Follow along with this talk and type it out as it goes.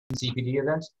CPD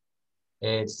event.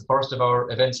 It's the first of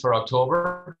our events for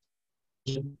October,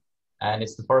 and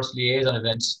it's the first liaison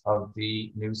event of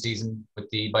the new season with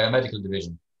the biomedical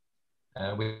division.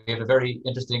 We have a very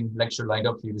interesting lecture lined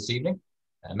up for you this evening.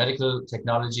 Medical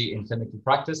technology in clinical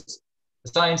practice,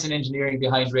 the science and engineering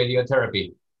behind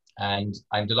radiotherapy. And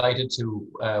I'm delighted to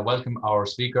welcome our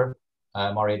speaker,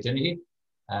 Mairead Dennehy.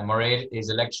 Mairead is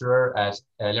a lecturer at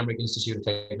Limerick Institute of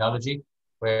Technology,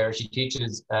 where she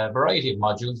teaches a variety of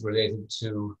modules related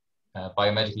to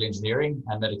biomedical engineering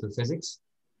and medical physics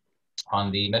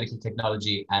on the medical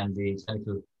technology and the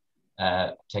clinical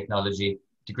technology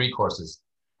degree courses.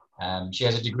 She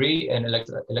has a degree in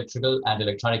electrical and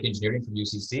electronic engineering from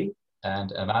UCC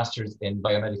and a master's in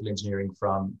biomedical engineering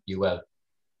from UL.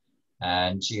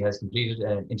 And she has completed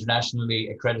an internationally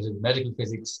accredited medical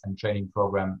physics and training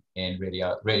program in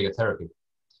radiotherapy.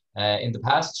 In the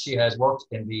past, she has worked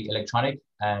in the electronic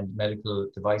and medical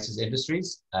devices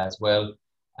industries, as well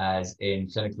as in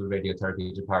clinical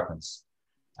radiotherapy departments.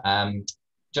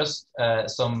 Just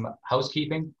some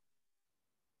housekeeping.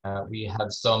 We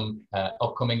have some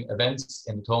upcoming events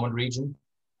in the Thomond region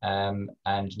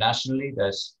and nationally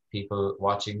that people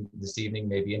watching this evening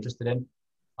may be interested in.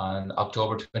 On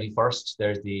October 21st,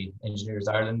 there's the Engineers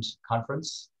Ireland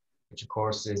Conference, which of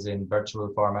course is in virtual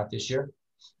format this year.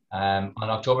 On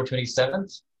October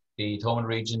 27th, the Thomond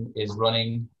region is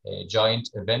running a joint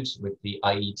event with the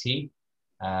IET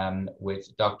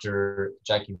with Dr.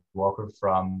 Jackie Walker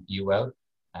from UL.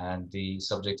 And the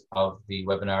subject of the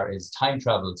webinar is Time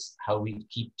Travels, How We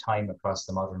Keep Time Across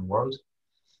the Modern World.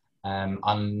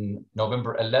 On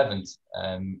November 11th,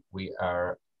 we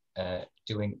are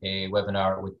doing a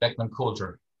webinar with Beckman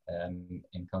Coulter in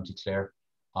County Clare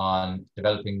on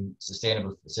developing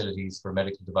sustainable facilities for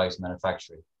medical device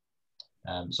manufacturing.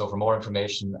 So for more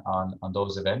information on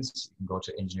those events, you can go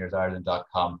to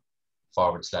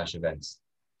engineersireland.com/events.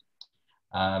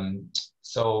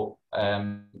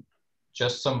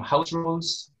 Just some house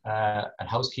rules and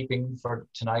housekeeping for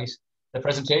tonight. The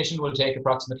presentation will take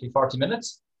approximately 40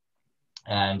 minutes,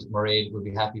 and Mairead will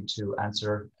be happy to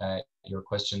answer your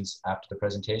questions after the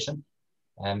presentation.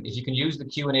 If you can use the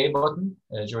Q&A button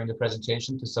during the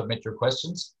presentation to submit your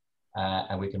questions,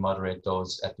 and we can moderate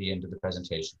those at the end of the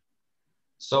presentation.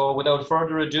 So without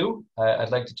further ado,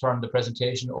 I'd like to turn the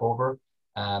presentation over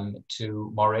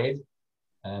to Mairead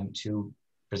to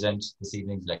present this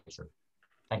evening's lecture.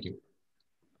 Thank you.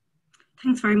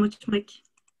 Thanks very much, Mike.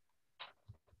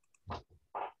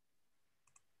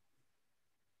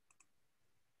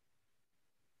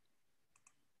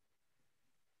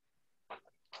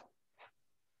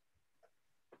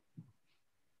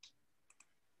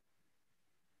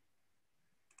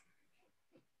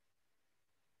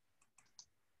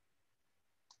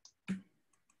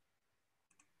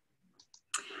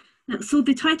 So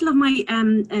the title of my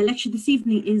lecture this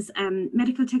evening is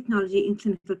Medical Technology in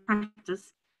Clinical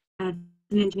Practice, and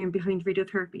engineering behind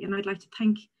radiotherapy. And I'd like to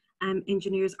thank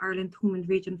Engineers Ireland Thomond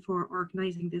region for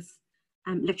organising this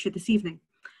lecture this evening.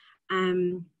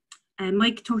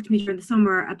 Mike talked to me during the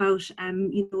summer about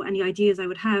you know, any ideas I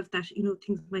would have that, you know,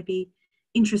 things might be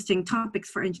interesting topics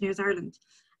for Engineers Ireland.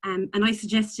 And I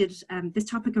suggested this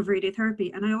topic of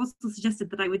radiotherapy, and I also suggested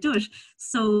that I would do it.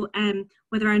 So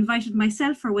whether I invited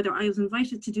myself or whether I was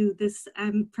invited to do this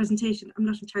presentation, I'm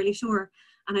not entirely sure,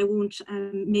 and I won't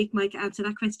make Mike answer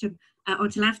that question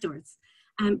until afterwards.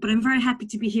 But I'm very happy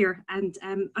to be here, and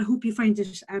I hope you find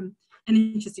it an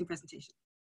interesting presentation.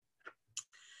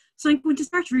 So I'm going to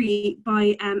start really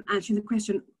by answering the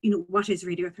question, you know, what is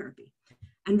radiotherapy?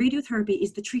 And radiotherapy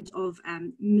is the treatment of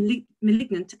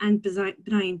malignant and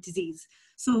benign disease.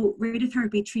 So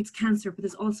radiotherapy treats cancer, but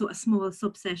there's also a small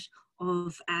subset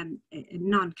of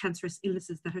non-cancerous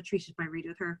illnesses that are treated by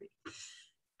radiotherapy.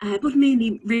 But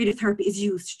mainly radiotherapy is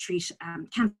used to treat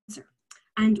cancer.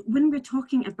 And when we're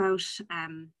talking about, let's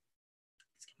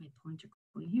get my pointer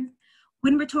going here.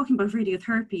 When we're talking about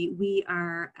radiotherapy, we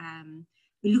are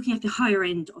we're looking at the higher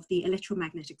end of the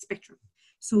electromagnetic spectrum.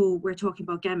 So we're talking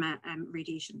about gamma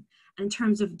radiation. And in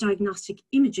terms of diagnostic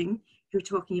imaging, you're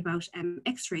talking about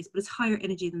X-rays, but it's higher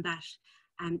energy than that,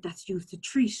 that's used to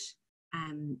treat.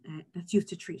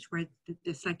 Where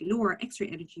the slightly lower X-ray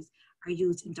energies are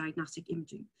used in diagnostic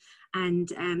imaging.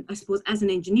 And I suppose as an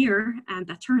engineer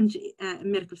that turned a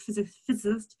medical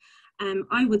physicist,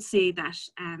 I would say that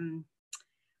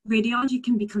radiology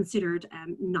can be considered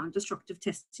non-destructive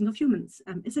testing of humans,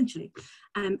 essentially.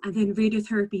 And then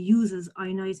radiotherapy uses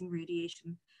ionizing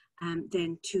radiation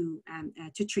then to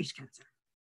treat cancer.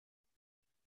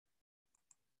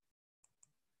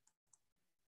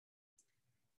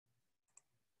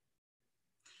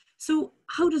 So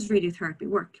how does radiotherapy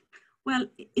work? Well,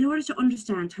 in order to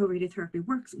understand how radiotherapy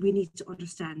works, we need to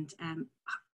understand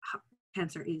how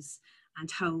cancer is and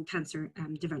how cancer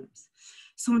develops.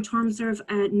 So in terms of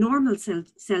normal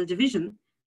cell division,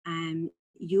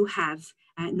 you have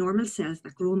normal cells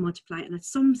that grow and multiply, and at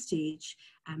some stage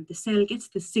the cell gets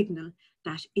the signal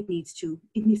that it needs to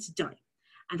die,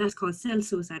 and that's called cell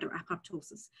suicide or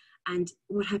apoptosis. And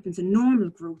what happens in normal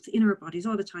growth in our bodies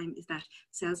all the time is that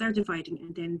cells are dividing,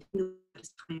 and then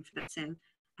it's time for that cell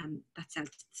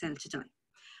to die.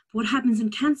 But what happens in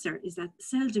cancer is that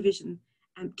cell division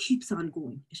keeps on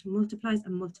going. It multiplies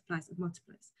and multiplies and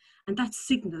multiplies. And that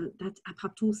signal, that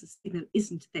apoptosis signal,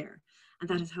 isn't there. And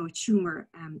that is how a tumor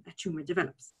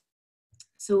develops.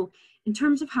 So in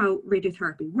terms of how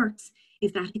radiotherapy works,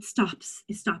 is that it stops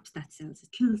that cells,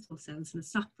 it kills those cells, and it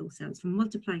stops those cells from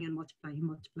multiplying and multiplying and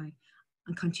multiplying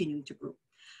and continuing to grow.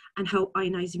 And how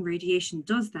ionizing radiation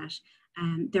does that,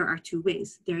 there are two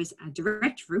ways. There's a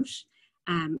direct route,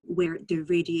 where the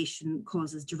radiation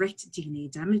causes direct DNA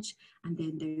damage, and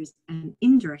then there's an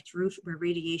indirect route where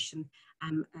radiation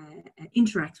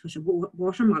interacts with a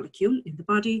water molecule in the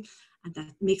body, and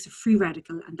that makes a free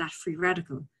radical, and that free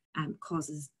radical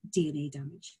causes DNA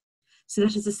damage. So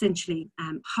that is essentially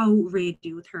how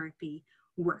radiotherapy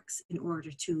works in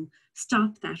order to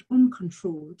stop that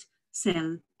uncontrolled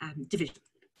cell division.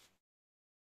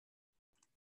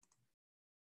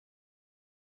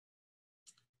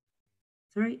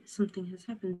 Sorry, something has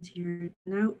happened here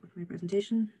now with my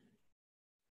presentation.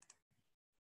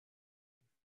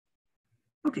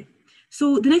 Okay,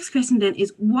 so the next question then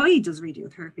is, why does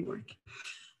radiotherapy work?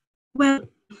 Well,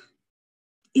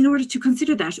 in order to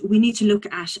consider that, we need to look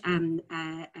at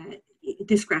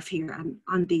this graph here.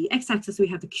 On the x-axis, we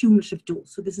have the cumulative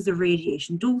dose. So this is a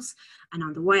radiation dose. And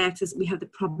on the y-axis, we have the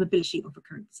probability of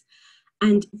occurrence.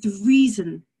 And the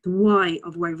reason, the why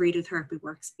of why radiotherapy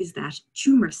works is that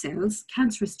tumor cells,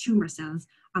 cancerous tumor cells,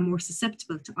 are more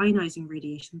susceptible to ionizing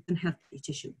radiation than healthy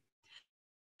tissue.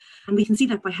 And we can see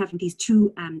that by having these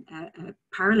two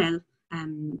parallel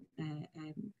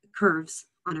curves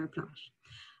on our plot.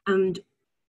 And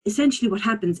essentially what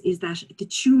happens is that the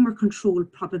tumor control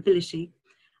probability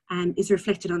is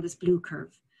reflected on this blue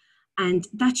curve. And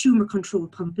that tumor control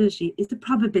probability is the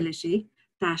probability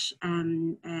that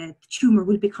the tumor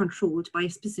will be controlled by a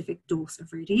specific dose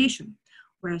of radiation.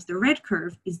 Whereas the red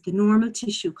curve is the normal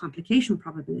tissue complication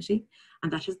probability,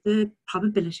 and that is the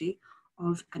probability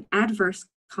of an adverse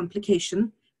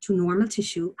complication to normal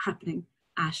tissue happening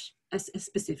at a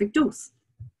specific dose.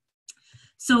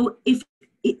 So if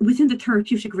within the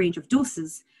therapeutic range of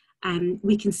doses,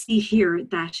 we can see here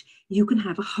that you can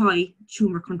have a high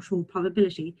tumor control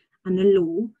probability and a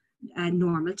low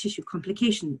normal tissue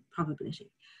complication probability.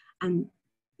 And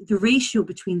the ratio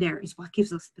between there is what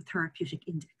gives us the therapeutic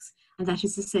index. And that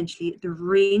is essentially the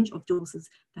range of doses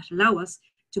that allow us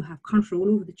to have control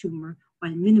over the tumor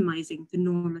while minimizing the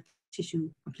normal tissue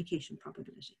complication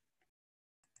probability.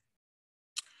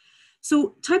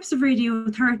 So types of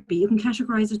radiotherapy, you can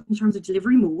categorize it in terms of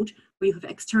delivery mode, where you have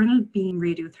external beam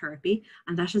radiotherapy,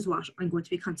 and that is what I'm going to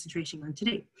be concentrating on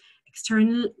today.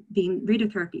 External beam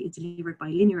radiotherapy is delivered by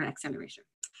linear accelerator.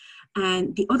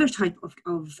 And the other type of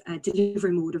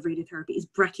delivery mode of radiotherapy is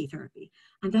brachytherapy,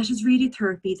 and that is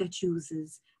radiotherapy that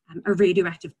uses a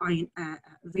radioactive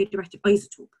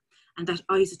isotope, and that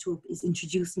isotope is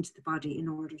introduced into the body in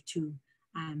order to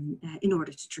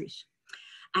treat.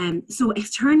 So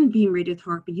external beam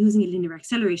radiotherapy using a linear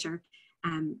accelerator,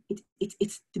 the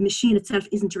machine itself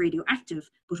isn't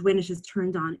radioactive, but when it is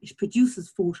turned on, it produces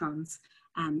photons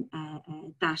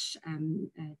that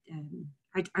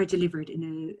are delivered in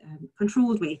a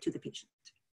controlled way to the patient.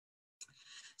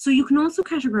 So you can also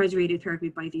categorize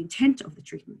radiotherapy by the intent of the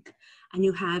treatment. And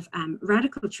you have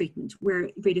radical treatment, where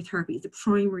radiotherapy is the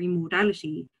primary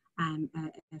modality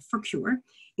for cure.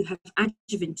 You have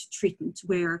adjuvant treatment,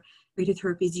 where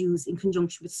radiotherapy is used in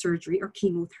conjunction with surgery or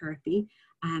chemotherapy.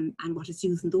 And what is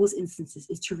used in those instances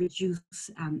is to reduce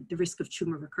the risk of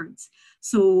tumor recurrence.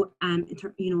 So, a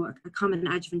common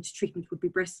adjuvant treatment would be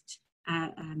breast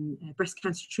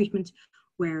cancer treatment,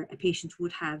 where a patient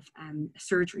would have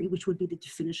surgery, which would be the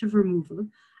definitive removal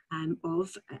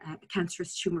of a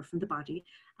cancerous tumor from the body.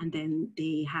 And then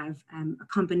they have a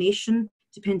combination,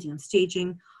 depending on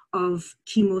staging, of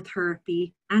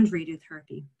chemotherapy and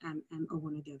radiotherapy, or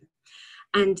one or the other.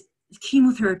 And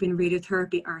chemotherapy and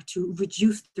radiotherapy are to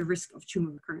reduce the risk of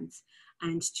tumor recurrence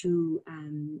and to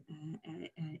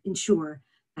ensure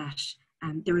that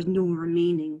there is no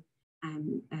remaining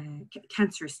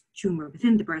cancerous tumor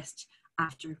within the breast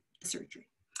after the surgery.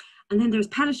 And then there's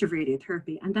palliative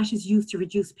radiotherapy, and that is used to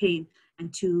reduce pain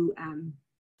and to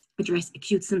address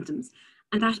acute symptoms.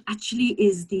 And that actually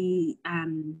is the,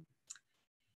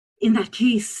 in that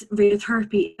case,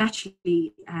 radiotherapy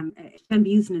actually can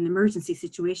be used in an emergency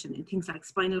situation in things like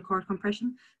spinal cord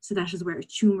compression. So that is where a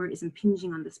tumor is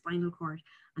impinging on the spinal cord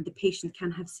and the patient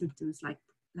can have symptoms like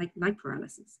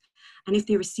paralysis. And if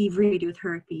they receive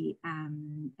radiotherapy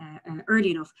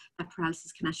early enough, that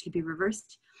paralysis can actually be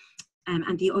reversed.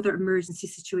 And the other emergency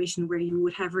situation where you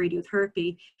would have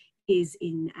radiotherapy is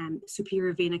in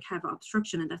superior vena cava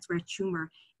obstruction, and that's where a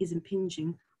tumor is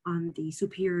impinging on the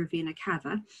superior vena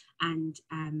cava, and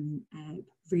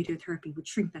radiotherapy would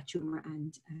shrink that tumor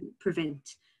and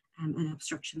prevent an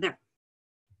obstruction there.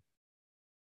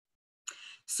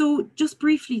 So just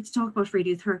briefly to talk about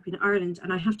radiotherapy in Ireland,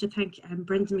 and I have to thank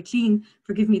Brendan McLean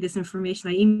for giving me this information.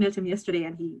 I emailed him yesterday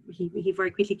and he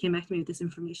very quickly came back to me with this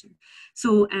information.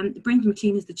 So Brendan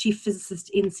McLean is the chief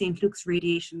physicist in St. Luke's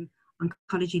Radiation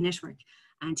Oncology Network,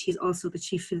 and he's also the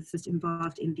chief physicist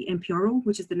involved in the NPRO,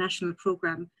 which is the National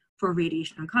Programme for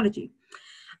Radiation Oncology.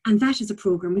 And that is a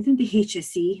programme within the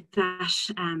HSE that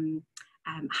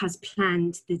has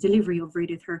planned the delivery of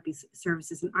radiotherapy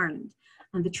services in Ireland.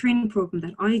 And the training programme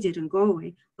that I did in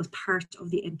Galway was part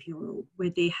of the NPRO, where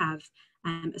they have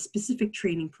a specific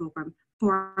training programme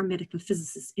for our medical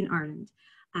physicists in Ireland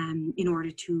in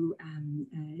order to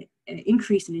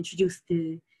increase and introduce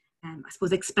the, I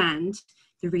suppose, expand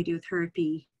the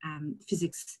radiotherapy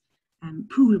physics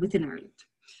pool within Ireland.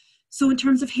 So in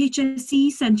terms of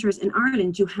HSE centres in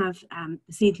Ireland, you have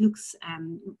the St. Luke's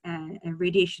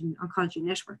Radiation Oncology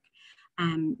Network,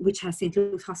 which has St.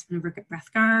 Luke's Hospital in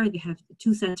Rathgar. You have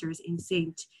 2 centres in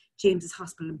St. James's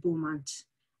Hospital in Beaumont,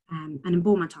 and in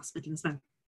Beaumont Hospital as well.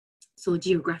 So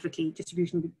geographically,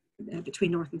 distribution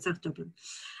between North and South Dublin.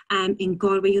 In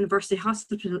Galway University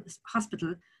Hospital,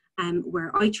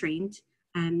 where I trained,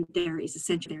 there is a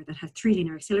centre there that has 3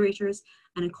 linear accelerators,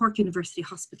 and in Cork University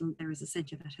Hospital there is a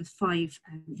centre that has 5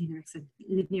 linear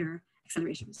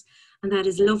accelerators, and that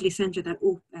is a lovely centre that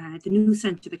the new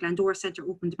centre, the Glandora Centre,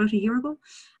 opened about a year ago,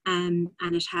 and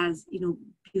it has, you know,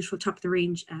 beautiful top of the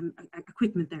range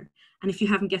equipment there. And if you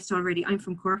haven't guessed already, I'm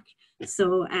from Cork,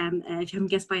 so if you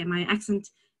haven't guessed by my accent,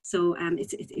 so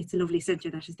it's a lovely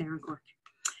centre that is there in Cork.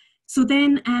 So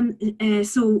then,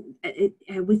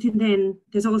 within then,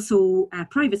 there's also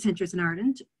private centres in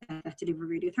Ireland that deliver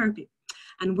radiotherapy.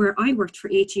 And where I worked for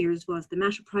 8 years was the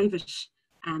Mater Private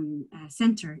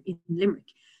Centre in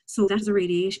Limerick. So that is a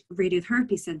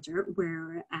radiotherapy centre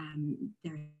where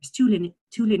there's two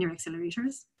linear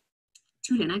accelerators,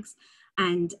 2 Linacs,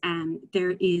 and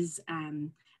there is a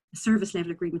service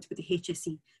level agreement with the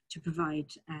HSE to provide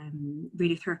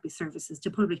radiotherapy services to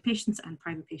public patients, and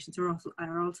private patients are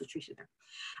also treated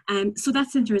there. So that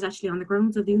centre is actually on the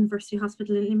grounds of the University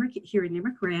Hospital in Limerick, here in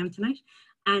Limerick, where I am tonight.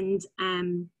 And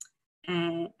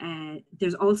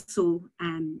there's also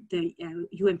the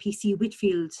UMPC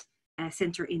Whitfield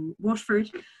Centre in Waterford,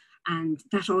 and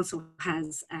that also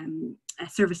has a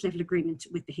service level agreement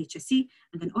with the HSE.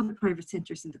 And then other private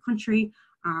centres in the country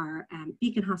are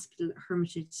Beacon Hospital,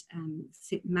 Hermitage,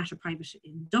 Mater Private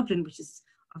in Dublin, which is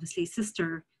obviously a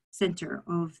sister centre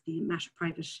of the Mater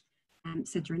Private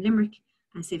Centre in Limerick,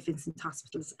 and St. Vincent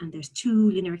Hospitals. And there's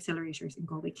 2 linear accelerators in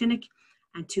Galway Clinic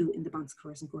and 2 in the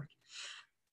Bonskores in Cork.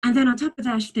 And then on top of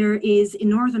that, there is, in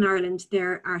Northern Ireland,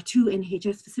 there are 2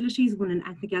 NHS facilities, one in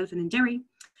Athnagelvin and Derry,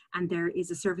 and there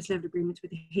is a service level agreement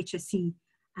with the HSE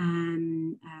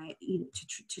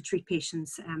to treat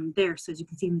patients there. So as you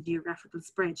can see in the geographical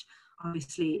spread,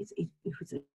 obviously it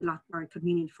was a lot more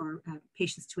convenient for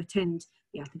patients to attend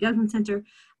the Athnagelvin Centre,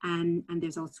 and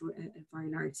there's also a very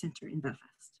large centre in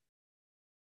Belfast.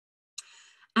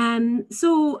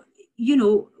 So, you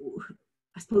know,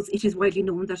 I suppose it is widely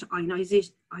known that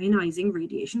ionising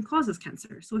radiation causes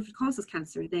cancer. So if it causes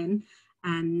cancer, then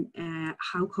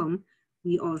how come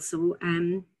we also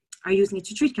are using it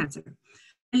to treat cancer?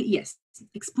 Well, yes,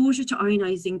 exposure to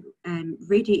ionising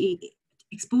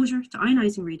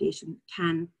radiation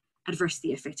can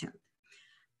adversely affect health.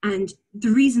 And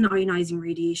the reason ionising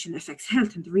radiation affects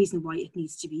health, and the reason why it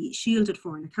needs to be shielded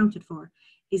for and accounted for,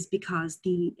 is because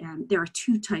there are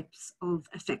 2 types of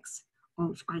effects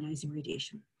of ionising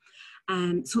radiation.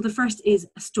 So the first is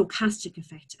a stochastic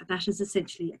effect. That is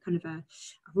essentially a kind of a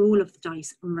roll of the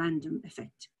dice, a random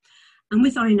effect. And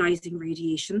with ionising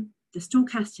radiation, the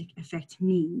stochastic effect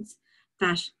means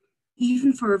that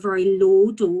even for a very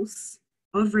low dose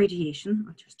of radiation,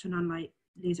 I'll just turn on my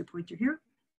laser pointer here,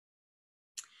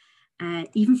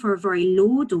 even for a very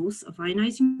low dose of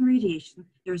ionising radiation,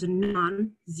 there's a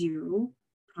non-zero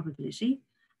probability,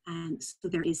 and so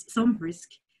there is some risk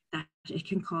that it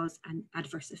can cause an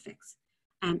adverse effects.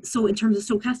 So in terms of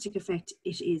stochastic effect,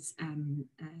 it is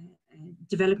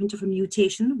development of a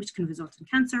mutation which can result in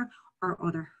cancer or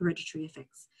other hereditary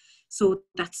effects. So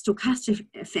that stochastic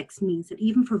effects means that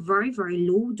even for very, very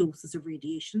low doses of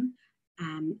radiation,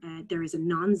 there is a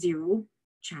non-zero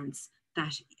chance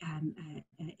that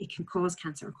it can cause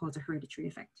cancer or cause a hereditary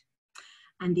effect.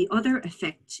 And the other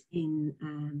effect in,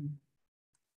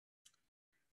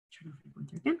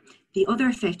 the other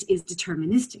effect is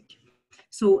deterministic.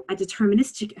 So a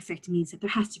deterministic effect means that there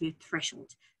has to be a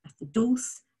threshold, that the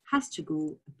dose has to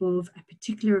go above a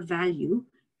particular value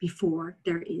before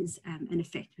there is an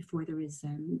effect, before there is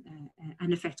an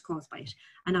effect caused by it.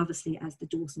 And obviously, as the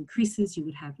dose increases, you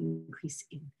would have an increase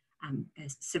in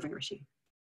severity.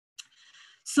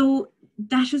 So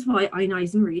that is why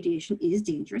ionizing radiation is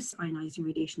dangerous. Ionizing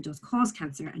radiation does cause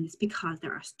cancer, and it's because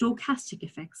there are stochastic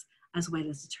effects as well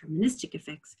as deterministic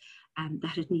effects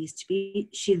that it needs to be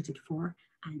shielded for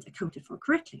and accounted for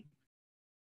correctly.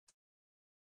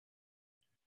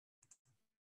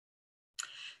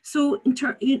 So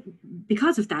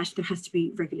because of that, there has to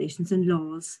be regulations and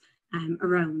laws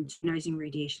around ionizing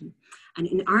radiation. And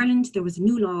in Ireland, there was a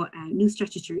new law, a new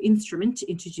statutory instrument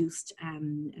introduced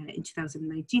in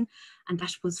 2019, and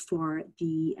that was for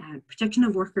the protection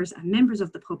of workers and members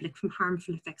of the public from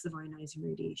harmful effects of ionizing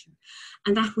radiation.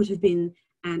 And that would have been,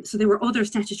 so there were other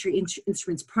statutory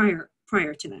instruments prior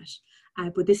to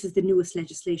that, but this is the newest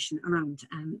legislation around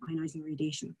ionizing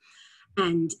radiation.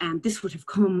 And this would have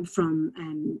come from,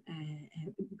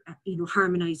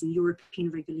 harmonising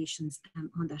European regulations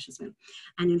on that as well.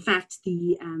 And in fact,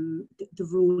 the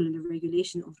role and the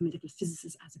regulation of medical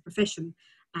physicists as a profession,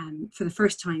 for the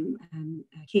first time,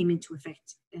 came into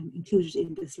effect, included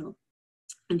in this law.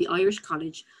 And the Irish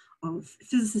College of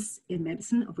Physicists in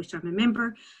Medicine, of which I'm a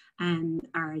member,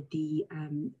 are the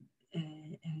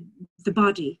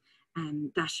body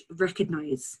that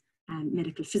recognise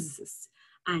medical physicists.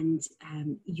 And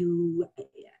you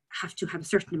have to have a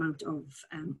certain amount of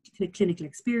clinical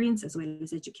experience as well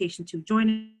as education to join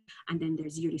it. And then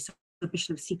there's yearly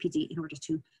submission of CPD in order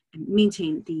to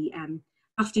maintain the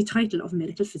lofty title of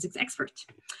medical physics expert.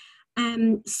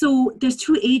 So there's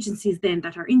two agencies then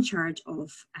that are in charge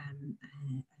of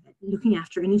looking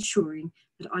after and ensuring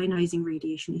that ionizing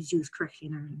radiation is used correctly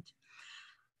in Ireland.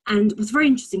 And what's very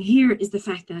interesting here is the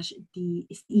fact that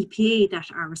it's the EPA that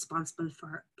are responsible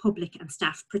for public and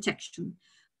staff protection,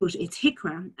 but it's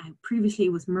HICWA, previously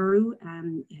it was MIRU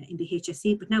in the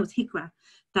HSE, but now it's HICWA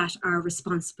that are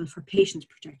responsible for patient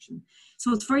protection.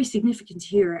 So it's very significant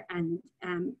here, and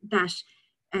that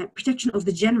protection of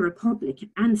the general public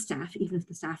and staff, even if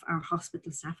the staff are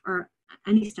hospital staff or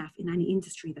any staff in any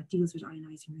industry that deals with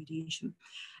ionizing radiation.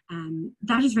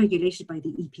 That is regulated by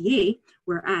the EPA,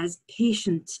 whereas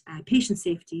patient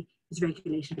safety is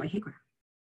regulated by HICWA.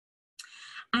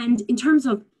 And in terms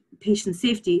of patient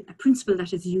safety, a principle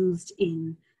that is used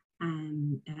in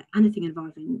anything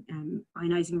involving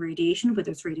ionizing radiation,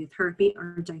 whether it's radiotherapy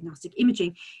or diagnostic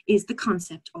imaging, is the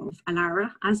concept of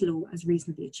ALARA, as low as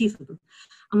reasonably achievable.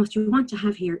 And what you want to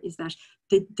have here is that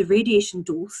the radiation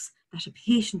dose that a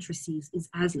patient receives is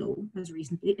as low as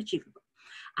reasonably achievable.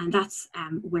 And that's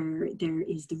where there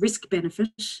is the risk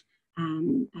benefit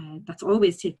that's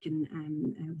always taken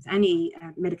with any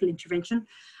medical intervention,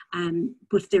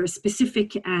 but there is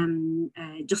specific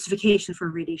justification for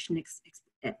radiation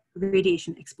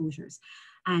exposures.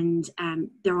 And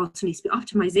there also needs to be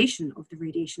optimization of the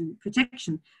radiation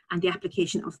protection and the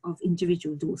application of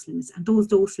individual dose limits. And those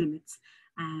dose limits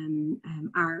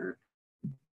are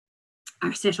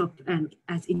set up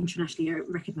as internationally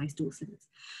recognized dose limits.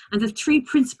 And the three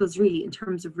principles really in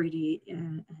terms of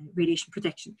radiation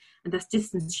protection, and that's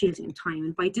distance, shielding, and time.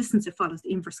 And by distance, it follows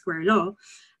the inverse square law.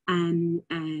 And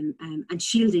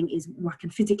shielding is what can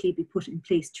physically be put in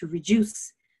place to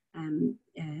reduce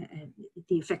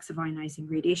the effects of ionizing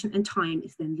radiation, and time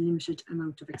is then the limited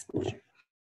amount of exposure.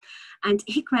 And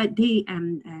HICWA, they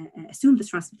assumed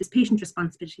this patient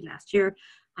responsibility last year,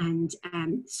 and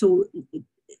so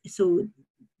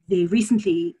they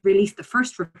recently released the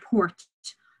first report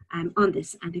on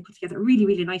this, and they put together a really,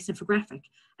 really nice infographic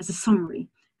as a summary,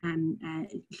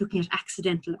 looking at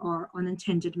accidental or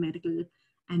unintended medical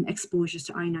exposures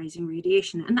to ionizing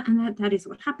radiation. And that is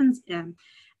what happens.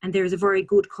 And there is a very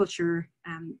good culture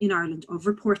in Ireland of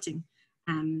reporting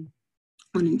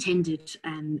unintended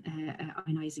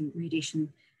ionizing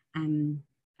radiation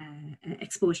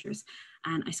exposures.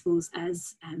 And I suppose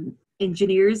as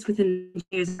engineers within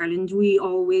Engineers Ireland, we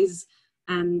always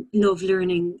love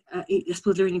learning,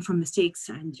 learning from mistakes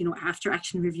and, after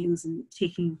action reviews and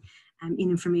taking in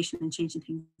information and changing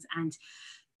things. And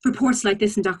reports like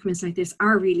this and documents like this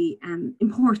are really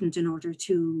important in order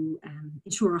to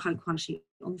ensure a high quality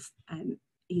of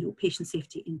patient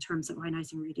safety in terms of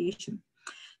ionising radiation.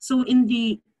 So in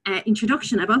the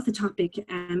introduction about the topic,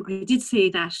 I did say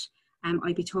that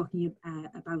I'd be talking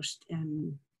about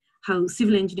how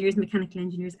civil engineers, mechanical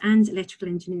engineers and electrical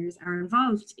engineers are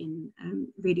involved in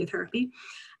radiotherapy.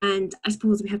 And I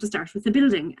suppose we have to start with the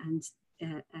building, and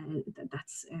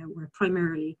that's where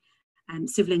primarily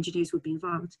civil engineers would be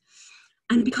involved.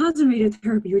 And because in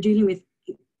radiotherapy you're dealing with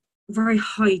very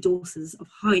high doses of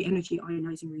high energy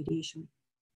ionising radiation,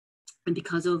 and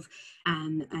because of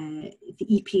the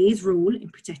EPA's role in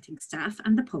protecting staff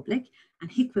and the public, and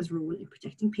HICWA's role in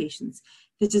protecting patients,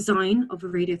 the design of a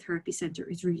radiotherapy centre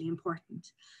is really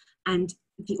important. And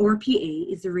the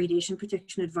RPA is the Radiation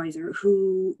Protection Advisor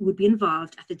who would be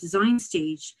involved at the design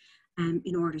stage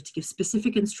in order to give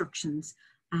specific instructions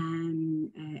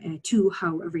to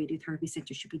how a radiotherapy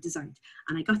centre should be designed.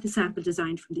 And I got the sample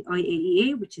design from the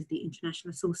IAEA, which is the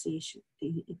International Association,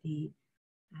 the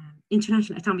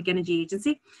International Atomic Energy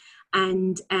Agency,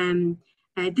 and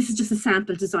this is just a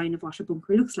sample design of what a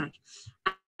bunker looks like.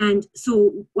 And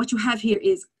so what you have here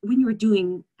is, when you're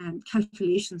doing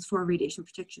calculations for radiation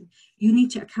protection, you need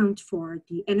to account for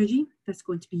the energy that's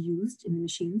going to be used in the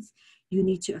machines. You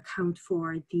need to account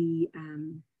for the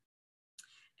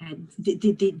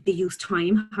use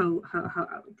time, how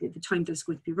the time that's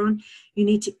going to be run. You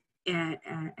need to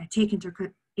take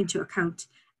into account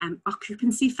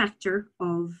occupancy factor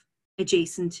of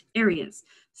adjacent areas.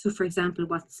 So for example,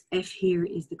 what's F here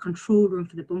is the control room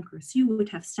for the bunker. So you would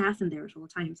have staff in there at all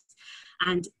times.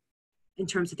 And in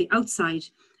terms of the outside,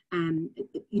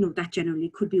 that generally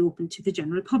could be open to the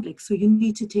general public. So you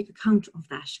need to take account of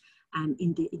that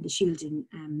in the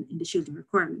shielding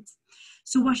requirements.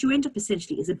 So what you end up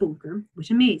essentially is a bunker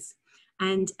with a maze.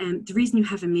 And the reason you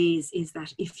have a maze is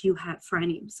that if you have, for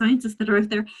any scientists that are out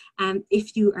there,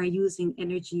 if you are using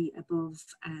energy above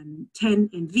 10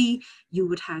 MV, you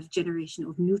would have generation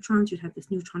of neutrons, you'd have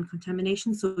this neutron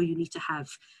contamination. So you need to have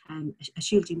a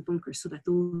shielding bunker so that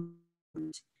those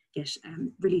don't get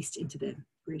released into the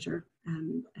greater,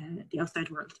 the outside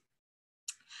world.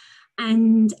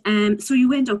 And so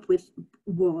you end up with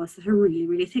walls that are really,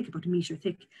 really thick, about 1 metre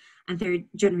thick, and they're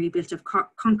generally built of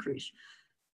concrete.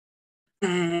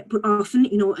 But often,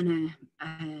 in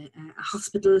a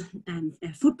hospital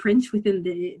footprint within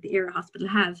the area hospital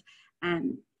have,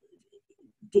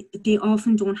 they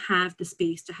often don't have the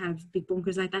space to have big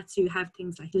bunkers like that. So you have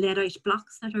things like leadite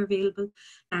blocks that are available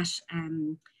that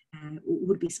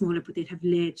would be smaller, but they'd have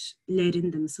lead in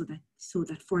them, so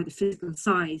that for the physical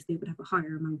size they would have a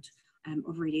higher amount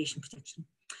of radiation protection.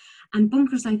 And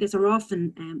bunkers like this are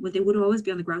often, well, they would always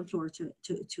be on the ground floor due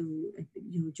to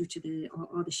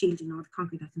all the shielding, all the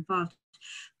concrete that's involved,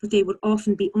 but they would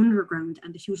often be underground.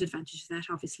 And the huge advantage of that,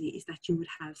 obviously, is that you would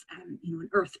have, an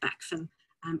earth backfill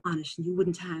on it, and you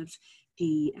wouldn't have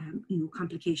the,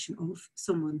 complication of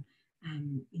someone,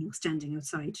 standing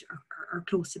outside or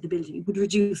close to the building. It would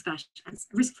reduce that as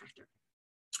a risk factor.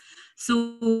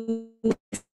 So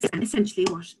essentially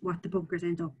what the bunkers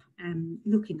end up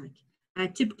looking like. A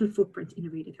typical footprint in a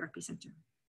radiotherapy centre.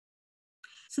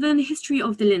 So then the history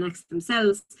of the Linacs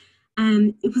themselves,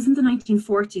 it was in the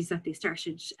 1940s that they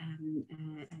started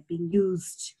being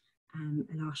used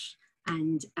a lot,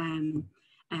 and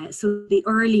so the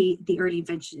early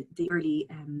invention, the early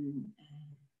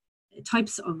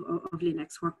types of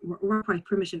Linacs were quite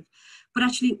primitive, but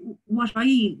actually what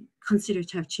I consider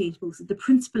to have changed most is the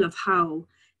principle of how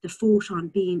the photon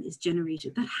beam is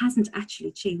generated. That hasn't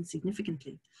actually changed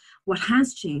significantly. What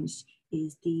has changed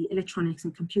is the electronics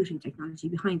and computing technology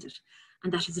behind it.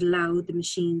 And that has allowed the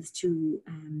machines to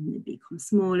become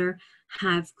smaller,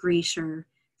 have greater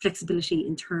flexibility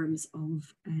in terms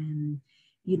of,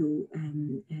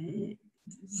 the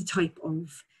type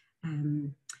of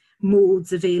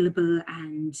modes available,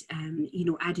 and,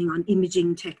 adding on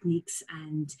imaging techniques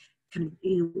and kind of,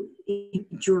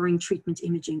 during treatment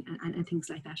imaging and things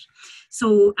like that.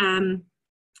 So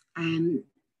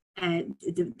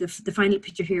the final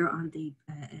picture here on the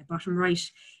bottom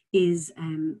right is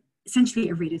essentially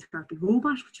a radiotherapy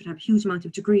robot, which would have a huge amount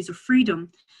of degrees of freedom,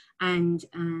 and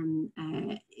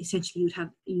essentially you'd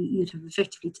have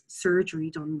effectively surgery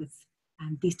done with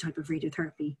these type of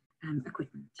radiotherapy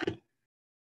equipment.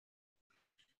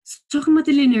 So talking about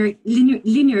the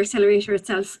linear accelerator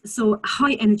itself, so a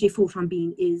high energy photon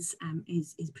beam is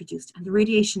produced, and the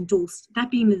radiation dose, that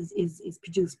beam is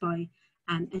produced by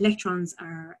electrons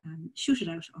are shooted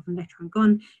out of an electron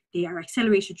gun. They are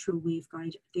accelerated through a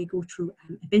waveguide. They go through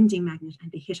a bending magnet and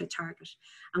they hit a target.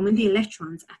 And when the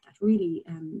electrons at that really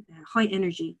high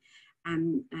energy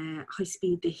high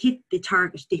speed, they hit the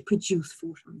target, they produce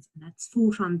photons. And that's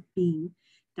photon beam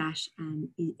that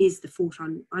is the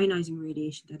photon ionizing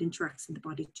radiation that interacts in the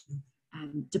body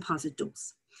to deposit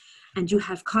dose. And you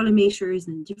have collimators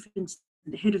and different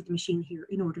in the head of the machine here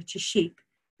in order to shape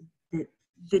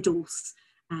the dose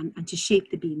and to shape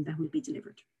the beam that will be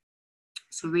delivered.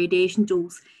 So radiation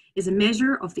dose is a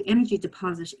measure of the energy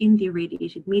deposit in the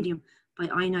irradiated medium by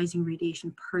ionizing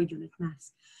radiation per unit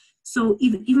mass. So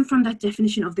even from that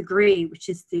definition of the gray, which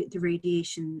is the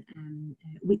radiation,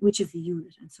 which is the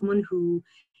unit, and someone who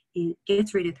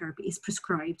gets radiotherapy is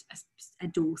prescribed a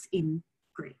dose in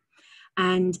gray.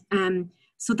 And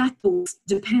so that dose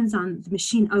depends on the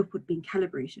machine output being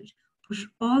calibrated, but it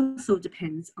also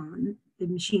depends on the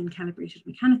machine calibrated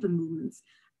mechanical movements,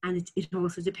 and it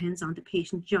also depends on the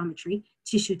patient geometry,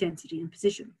 tissue density, and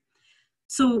position.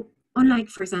 So unlike,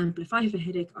 for example, if I have a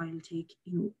headache, I'll take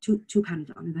two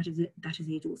Panadol, and that is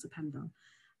a dose of Panadol.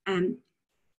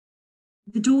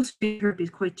 The dose of therapy is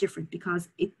quite different because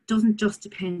it doesn't just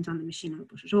depend on the machine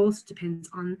output. It also depends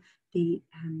on the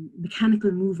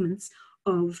mechanical movements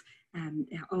of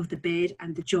the bed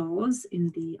and the jaws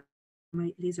in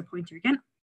my laser pointer again.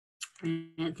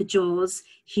 The jaws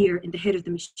here in the head of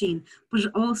the machine, but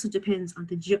it also depends on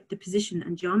the position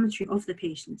and geometry of the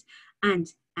patient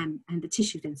and the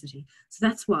tissue density. So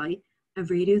that's why a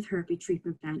radiotherapy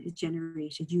treatment plan is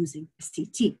generated using a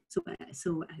CT.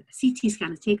 So a CT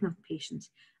scan is taken of the patient,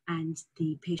 and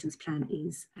the patient's plan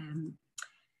is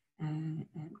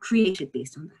created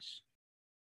based on that.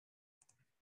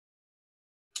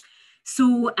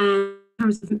 So in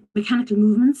terms of mechanical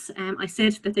movements, I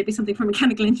said that there'd be something for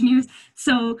mechanical engineers.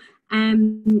 So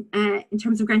in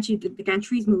terms of gantry, the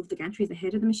gantries move. The gantry is the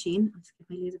head of the machine. I'll just get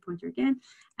my laser pointer again.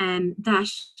 That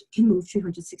can move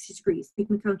 360 degrees.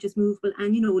 Treatment counters movable,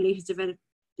 and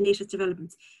latest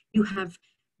developments. You have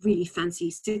really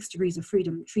fancy 6 degrees of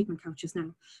freedom treatment couches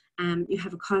now. You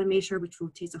have a collimator which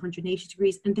rotates 180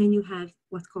 degrees, and then you have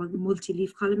what's called a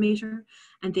multi-leaf collimator,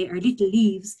 and they are little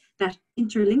leaves that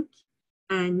interlink,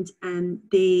 and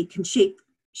they can shape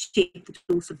the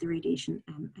dose of the radiation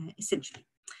essentially.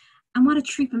 And what a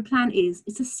treatment plan is,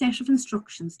 it's a set of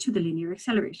instructions to the linear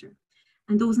accelerator.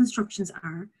 And those instructions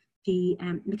are the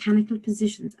mechanical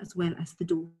positions as well as the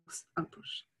dose output.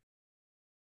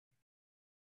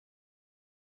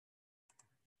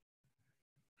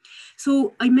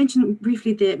 So I mentioned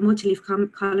briefly the multi-leaf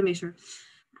collimator,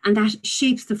 and that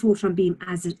shapes the photon beam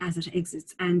as it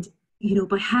exits. And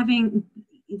by having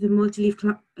the multi-leaf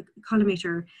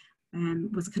collimator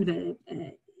was kind of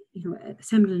a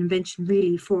seminal invention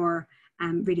really for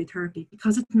radiotherapy,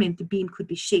 because it meant the beam could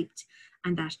be shaped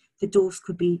and that the dose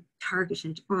could be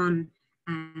targeted on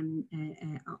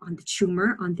the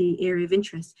tumor, on the area of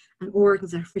interest, and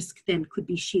organs at risk then could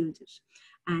be shielded.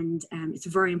 And it's a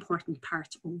very important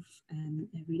part of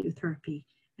a radiotherapy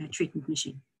treatment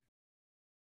machine.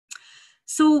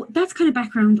 So that's kind of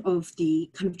background of the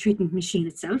kind of treatment machine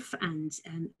itself and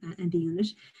the unit,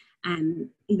 and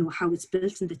how it's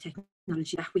built and the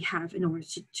technology that we have in order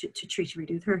to treat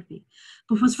radiotherapy.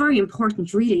 But what's very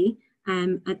important really,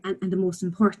 and the most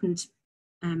important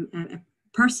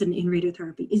person in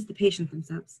radiotherapy is the patient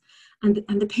themselves, and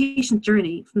the patient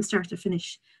journey from start to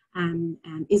finish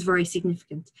is very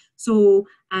significant. So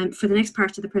for the next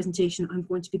part of the presentation, I'm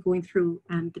going to be going through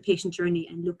the patient journey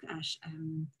and look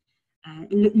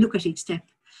at each step.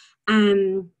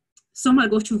 Some I'll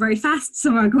go through very fast,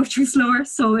 some I'll go through slower.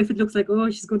 So if it looks like, oh,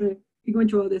 she's going to be going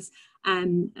through all this, I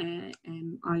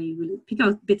will pick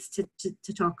out bits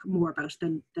to talk more about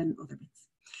than other bits.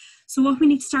 So what we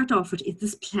need to start off with is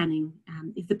this planning,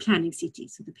 is the planning CT.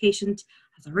 So the patient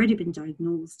has already been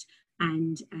diagnosed,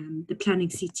 and the planning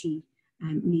CT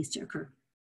needs to occur.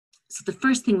 So the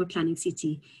first thing with planning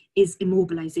CT is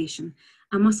immobilization.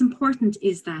 And what's important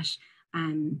is that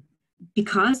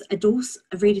because a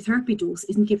radiotherapy dose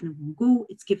isn't given in one go,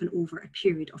 it's given over a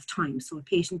period of time. So a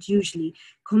patient usually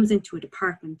comes into a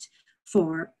department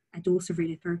for a dose of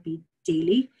radiotherapy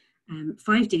daily,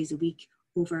 5 days a week,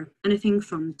 over anything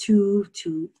from 2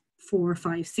 to 4,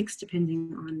 5, 6,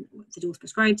 depending on the dose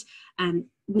prescribed,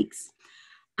 weeks.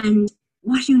 And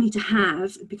what you need to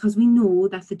have, because we know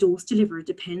that the dose delivered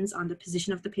depends on the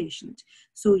position of the patient.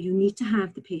 So you need to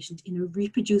have the patient in a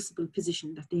reproducible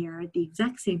position, that they are at the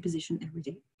exact same position every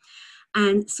day.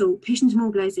 And so patient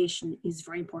immobilization is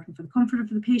very important for the comfort of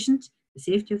the patient, the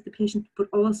safety of the patient, but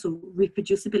also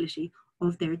reproducibility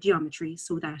of their geometry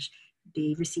so that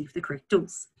they receive the correct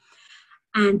dose.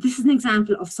 And this is an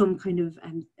example of some kind of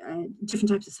different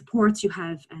types of supports. You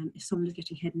have, if someone is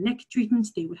getting head and neck treatment,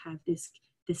 they would have this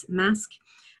this mask.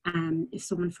 If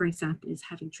someone, for example, is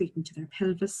having treatment to their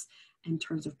pelvis in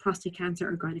terms of prostate cancer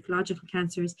or gynecological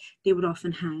cancers, they would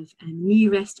often have knee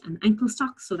rest and ankle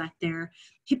stocks so that their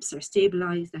hips are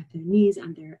stabilized, that their knees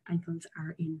and their ankles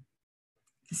are in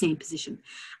the same position.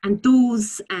 And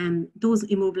those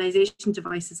immobilization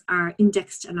devices are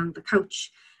indexed along the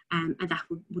couch, and that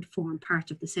would form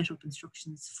part of the setup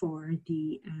instructions for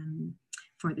the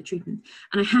treatment.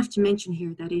 And I have to mention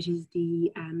here that it is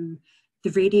the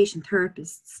radiation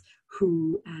therapists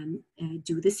who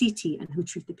do the CT and who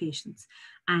treat the patients.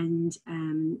 And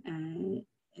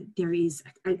there is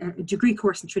a degree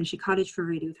course in Trinity College for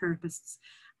radiotherapists,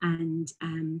 and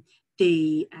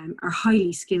they are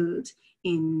highly skilled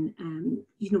in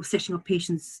setting up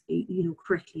patients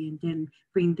correctly, and then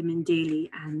bringing them in daily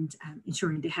and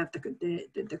ensuring they have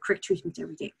the correct treatment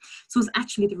every day. So it's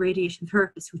actually the radiation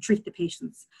therapists who treat the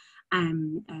patients.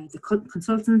 The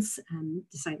consultants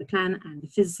decide the plan, and the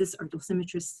physicists or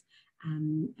dosimetrists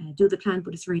do the plan,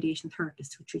 but it's radiation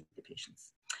therapists who treat the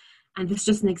patients. And this is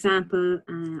just an example.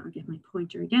 I'll get my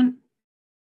pointer again.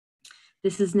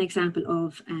 This is an example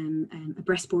of a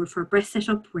breastboard for a breast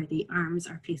setup where the arms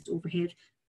are placed overhead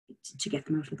to get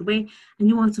them out of the way. And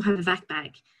you also have a vac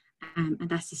bag, and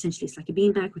that's essentially, it's like a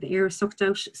bean bag with the air sucked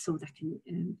out, so that can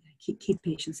keep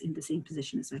patients in the same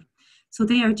position as well. So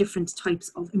they are different types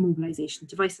of immobilization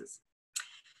devices.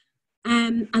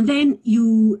 And then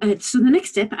so the next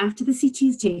step after the CT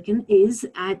is taken is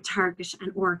target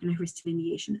and organ at risk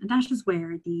delineation. And that is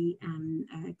where the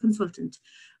consultant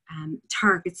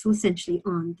targets, so essentially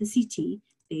on the CT,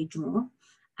 they draw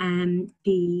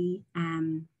the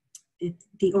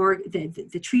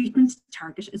treatment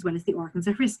target as well as the organs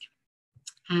at risk.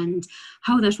 And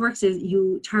how that works is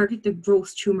you target the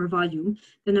gross tumour volume,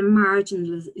 then a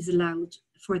margin is allowed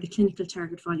for the clinical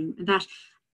target volume, and that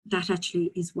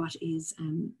actually is what is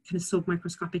kind of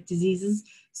submicroscopic diseases.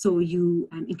 So you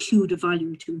include a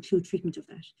volume to include treatment of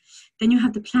that. Then you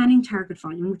have the planning target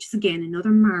volume, which is again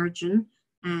another margin,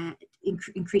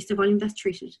 increase the volume that's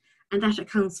treated, and that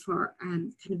accounts for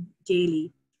kind of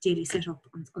daily setup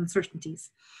uncertainties.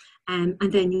 And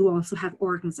then you also have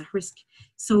organs at risk.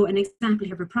 So an example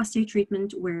here of a prostate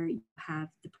treatment where you have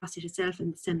the prostate itself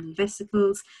and the seminal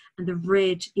vesicles, and the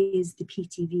red is the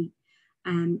PTV.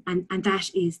 And that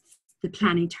is the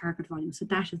planning target volume. So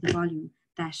that is the volume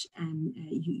that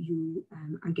you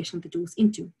are getting the dose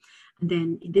into. And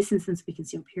then in this instance, we can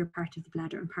see up here part of the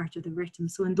bladder and part of the rectum.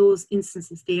 So in those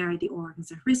instances, they are the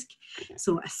organs at risk.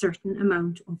 So a certain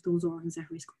amount of those organs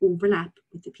at risk overlap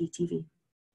with the PTV.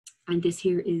 And this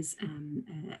here is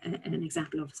an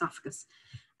example of esophagus.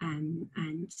 And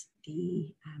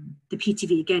the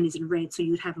PTV again is in red, so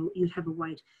you'd have a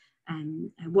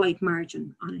wide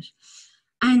margin on it.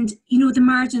 And the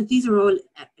margins, these are all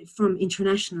from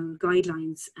international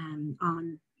guidelines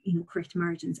on correct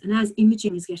margins. And as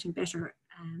imaging is getting better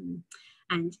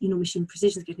and machine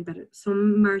precision is getting better,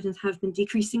 some margins have been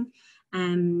decreasing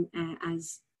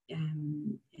as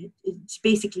it's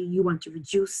basically you want to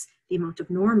reduce the amount of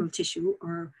normal tissue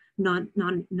or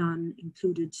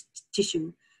non-included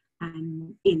tissue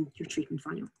in your treatment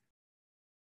volume.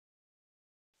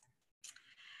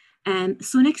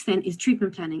 So next then is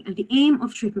treatment planning, and the aim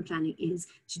of treatment planning is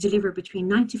to deliver between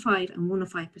 95 and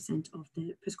 105% of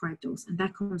the prescribed dose, and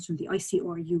that comes from the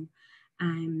ICRU,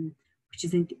 which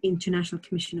is the International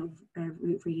Commission of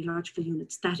Radiological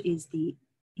Units. That is the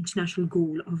international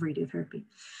goal of radiotherapy,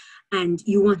 and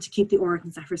you want to keep the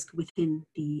organs at risk within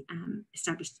the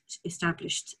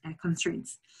established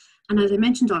constraints. And as I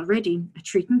mentioned already, a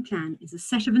treatment plan is a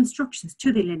set of instructions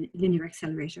to the linear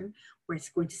accelerator, where it's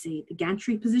going to say the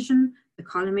gantry position, the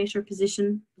collimator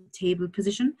position, the table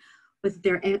position, whether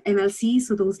they're MLCs,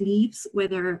 so those leaves,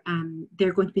 whether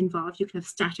they're going to be involved. You can have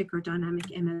static or dynamic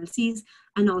MLCs,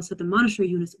 and also the monitor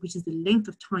units, which is the length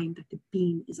of time that the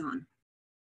beam is on.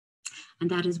 And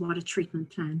that is what a treatment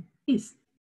plan is.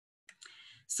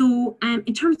 So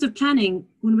in terms of planning,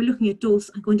 when we're looking at dose,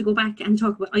 I'm going to go back and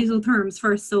talk about isotherms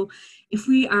first. So if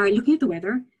we are looking at the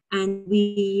weather and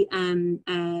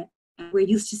we're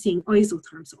used to seeing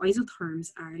isotherms. So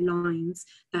isotherms are lines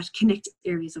that connect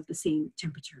areas of the same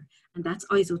temperature. And that's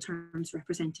isotherms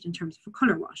represented in terms of a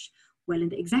color wash. Well, in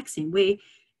the exact same way,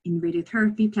 in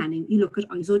radiotherapy planning, you look at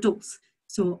isodose.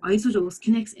 So isodose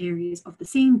connects areas of the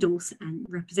same dose and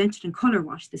represented in color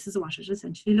wash. This is what it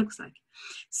essentially looks like.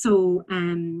 So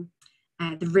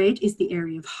the red is the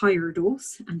area of higher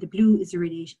dose, and the blue is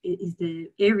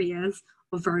the areas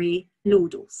of very low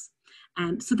dose.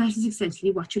 So that is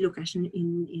essentially what you look at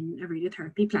in a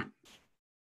radiotherapy plan.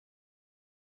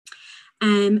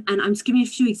 And I'm just giving you a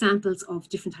few examples of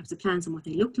different types of plans and what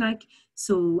they look like.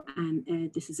 So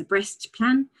this is a breast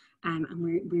plan, and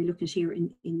we're looking at here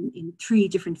in 3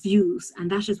 different views, and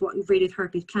that is what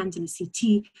radiotherapy is planned in a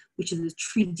CT, which is a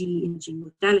 3D imaging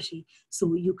modality.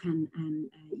 So you can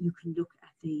look at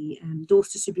the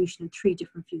dose distribution in 3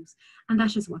 different views, and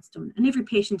that is what's done. And every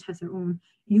patient has their own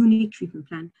unique treatment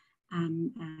plan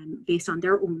based on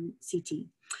their own CT.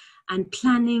 And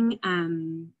planning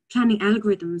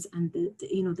algorithms and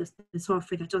the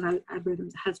software that does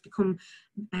algorithms has become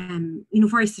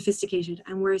very sophisticated.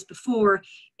 And whereas before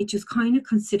it just kind of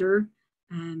consider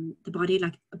the body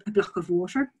like a block of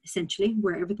water, essentially,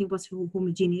 where everything was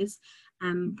homogeneous.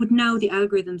 But now the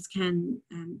algorithms can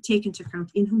take into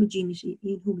account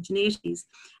inhomogeneities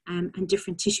and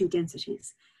different tissue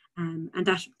densities. And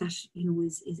that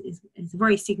is a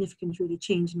very significant really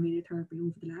change in radiotherapy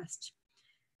over the last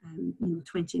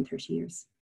 20 and 30 years.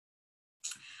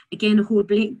 Again, a whole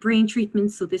brain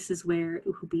treatment, so this is where it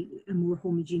would be a more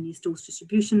homogeneous dose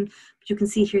distribution. But you can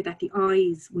see here that the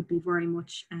eyes would be very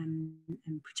much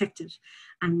protected.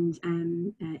 And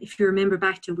if you remember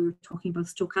back to, we were talking about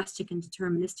stochastic and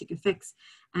deterministic effects.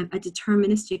 A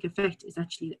deterministic effect is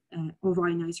actually over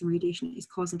ionizing radiation is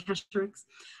causing cataracts.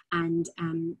 And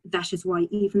that is why,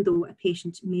 even though a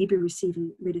patient may be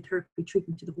receiving radiotherapy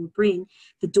treatment to the whole brain,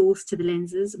 the dose to the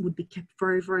lenses would be kept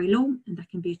very, very low, and that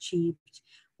can be achieved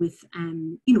with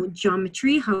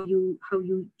geometry, how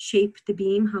you shape the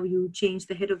beam, how you change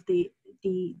the head of the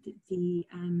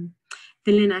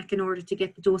linac in order to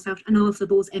get the dose out, and also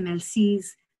those MLCs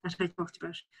that I talked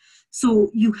about.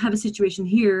 So you have a situation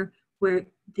here where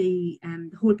the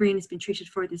whole brain has been treated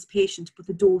for this patient, but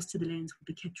the dose to the lens will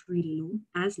be kept really low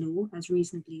as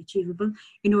reasonably achievable,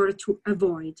 in order to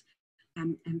avoid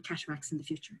cataracts in the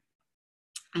future.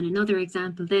 And another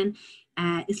example then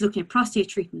is looking at prostate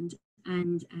treatment.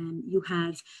 And you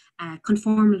have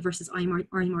conformal versus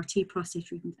IMRT prostate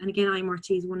treatment. And again,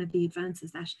 IMRT is one of the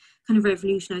advances that kind of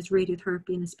revolutionized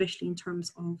radiotherapy, and especially in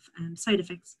terms of side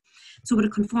effects. So with a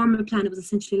conformal plan, it was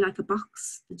essentially like a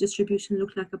box. The distribution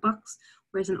looked like a box,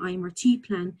 whereas an IMRT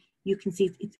plan, you can see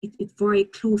it very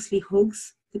closely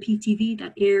hugs the PTV,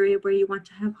 that area where you want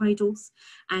to have high dose,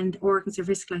 and organs of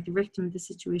risk like the rectum in this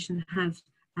situation have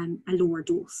a lower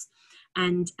dose.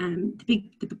 And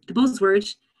the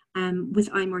buzzword with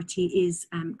IMRT is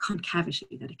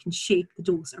concavity, that it can shape the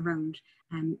dose around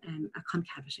a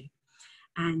concavity,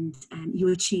 and you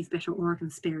achieve better organ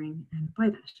sparing by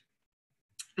that.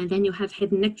 And then you have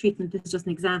head and neck treatment. This is just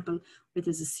an example where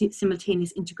there's a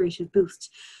simultaneous integrated boost.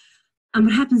 And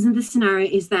what happens in this scenario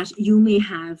is that you may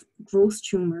have gross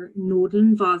tumor, nodal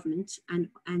involvement, and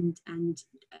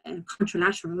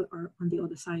contralateral, or on the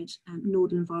other side,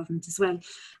 nodal involvement as well.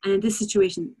 And in this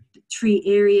situation, 3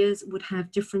 areas would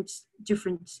have different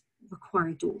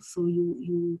required dose. So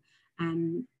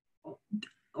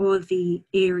all the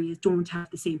areas don't have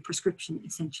the same prescription,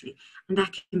 essentially. And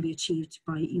that can be achieved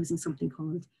by using something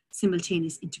called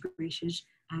simultaneous integrated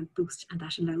boost, and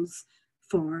that allows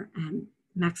for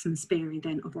maximum sparing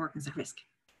then of organs at risk.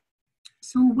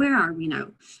 So where are we now?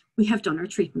 We have done our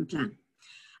treatment plan.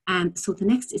 So the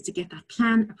next is to get that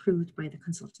plan approved by the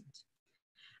consultant.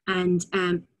 And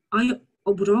I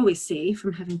would always say,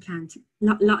 from having planned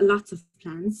lots of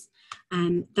plans,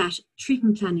 that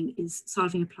treatment planning is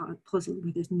solving a puzzle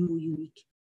where there's no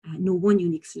one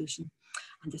unique solution.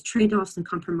 And there's trade-offs and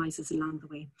compromises along the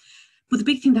way. But the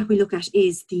big thing that we look at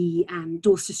is the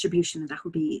dose distribution, and that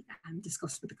will be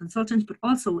discussed with the consultant, but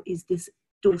also is this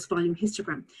dose volume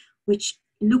histogram, which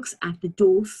looks at the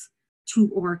dose to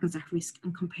organs at risk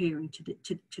and comparing to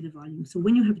the volume. So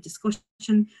when you have a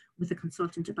discussion with a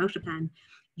consultant about a plan,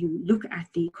 you look at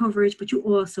the coverage, but you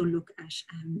also look at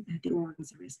the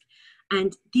organs at risk.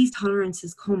 And these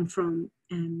tolerances come from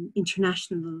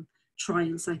international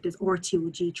trials, like there's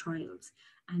RTOG trials.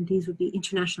 And these would be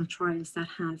international trials that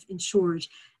have ensured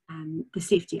the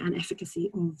safety and efficacy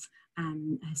of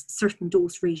certain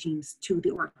dose regimes to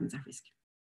the organs at risk.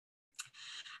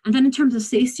 And then in terms of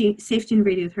safety in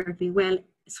radiotherapy, well,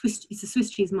 it's a Swiss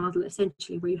cheese model,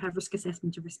 essentially, where you have risk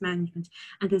assessment and risk management,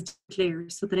 and there's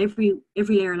layers, so that every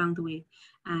layer along the way,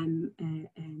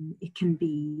 it can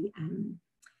be,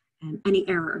 any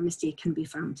error or mistake can be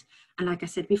found. And like I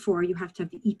said before, you have to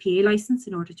have the EPA license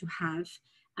in order to have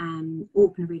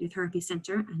open radiotherapy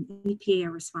center, and EPA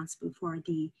are responsible for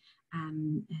the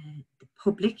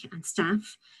public and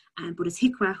staff, but it's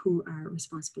HICWA who are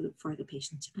responsible for the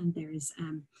patient, and there is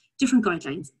different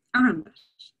guidelines around that.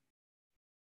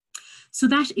 So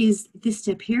that is this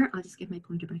step here. I'll just get my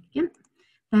pointer back again.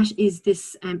 that is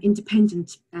this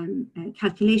independent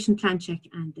calculation, plan check,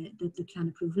 and the plan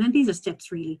approval. And these are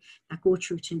steps really that go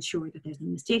through to ensure that there's no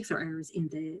mistakes or errors in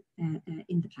the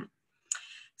plan.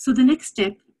 So the next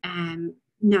step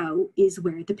now is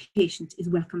where the patient is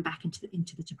welcomed back into the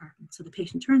department. So the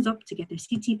patient turns up to get their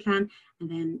CT plan,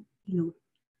 and then, you know,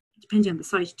 depending on the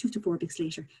site, 2 to 4 weeks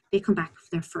later, they come back for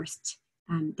their first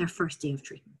day of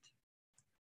treatment.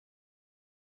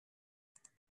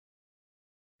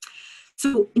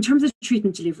 So in terms of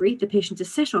treatment delivery, the patient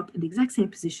is set up in the exact same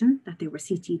position that they were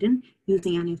CT'd in,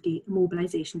 using any of the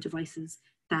mobilization devices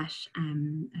that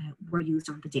were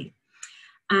used on the day.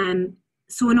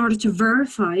 So in order to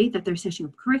verify that they're setting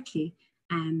up correctly,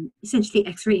 essentially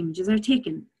X-ray images are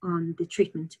taken on the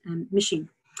treatment machine.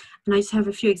 And I just have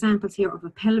a few examples here of a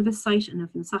pelvis site and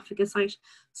of an esophagus site.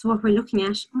 So what we're looking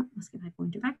at, let's get my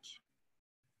pointer back.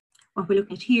 What we're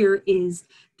looking at here is,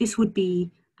 this would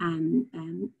be a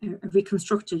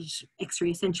reconstructed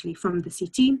X-ray essentially from the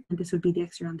CT, and this would be the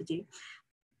X-ray on the day.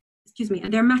 Excuse me,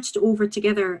 and they're matched over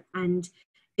together, and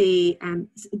they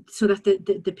so that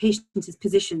the patient is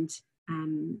positioned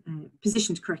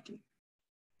correctly.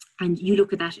 And you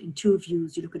look at that in 2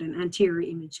 views. You look at an anterior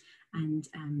image and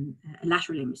a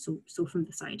lateral image, so from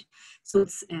the side. So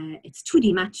it's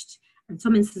 2D matched. In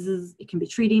some instances, it can be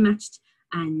 3D matched,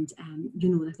 and you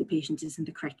know that the patient is in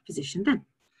the correct position then.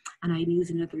 And I'm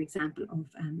using another example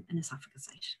of an esophagus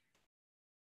site.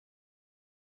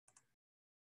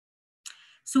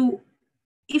 So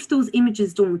if those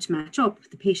images don't match up,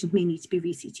 the patient may need to be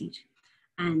re-CT'd.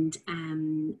 And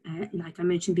like I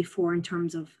mentioned before, in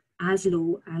terms of as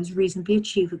low as reasonably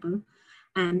achievable,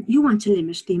 you want to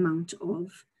limit the amount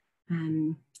of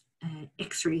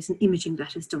X-rays and imaging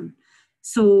that is done.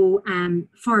 So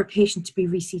for a patient to be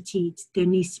re-CT'd, there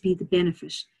needs to be the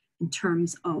benefit in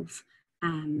terms of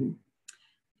the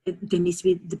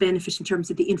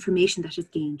information that is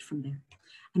gained from there.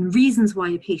 And reasons why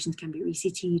a patient can be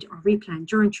re-CT'd or replanned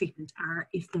during treatment are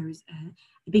if there's a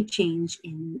big change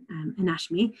in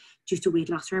anatomy due to weight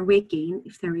loss or weight gain,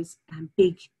 if there is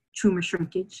big tumor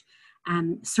shrinkage,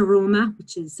 seroma,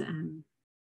 which is kind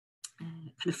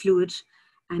of fluid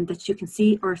that you can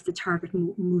see, or if the target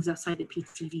moves outside the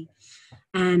PTV.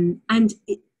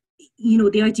 You know,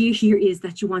 the idea here is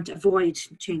that you want to avoid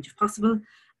change if possible,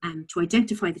 to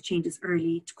identify the changes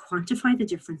early, to quantify the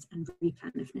difference and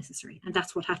replan if necessary. And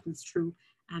that's what happens through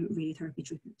radiotherapy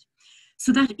treatment.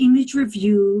 So that image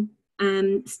review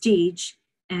stage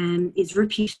is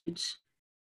repeated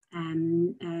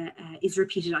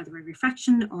either every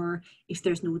fraction, or if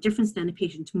there's no difference, then a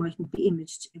patient mightn't be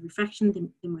imaged every fraction,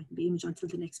 they mightn't be imaged until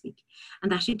the next week.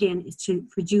 And that again is to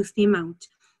reduce the amount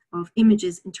of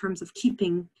images in terms of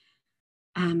keeping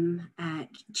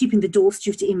the dose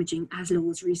due to imaging as low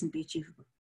as reasonably achievable.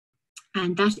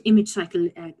 And that image cycle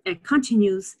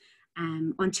continues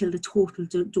until the total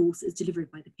dose is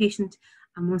delivered by the patient.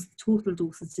 And once the total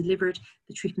dose is delivered,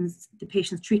 the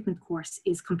patient's treatment course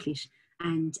is complete,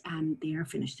 and they are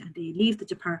finished, and they leave the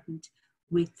department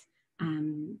with, I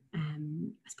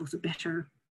suppose, with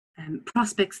better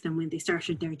prospects than when they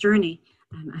started their journey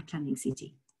at planning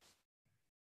CT.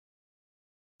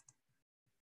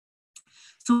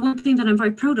 So one thing that I'm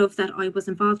very proud of that I was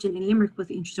involved in Limerick was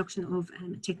the introduction of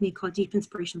a technique called deep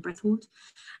inspiration breath hold.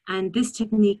 And this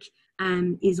technique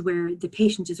is where the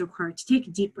patient is required to take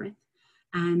a deep breath.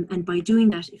 And by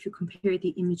doing that, if you compare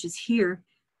the images here,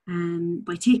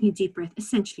 by taking a deep breath,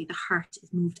 essentially the heart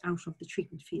is moved out of the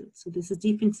treatment field. So this is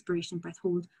deep inspiration breath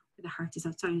hold, where the heart is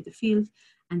outside of the field,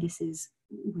 and this is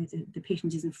where the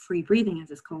patient is in free breathing,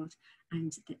 as it's called,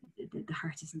 and the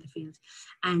heart is in the field.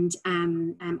 And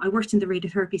I worked in the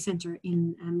Radiotherapy Centre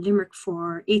in Limerick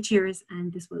for 8 years,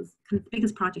 and this was kind of the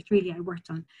biggest project really I worked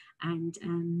on. And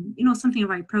you know, something I'm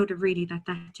very proud of really, that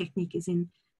technique is in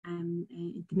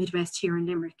the Midwest here in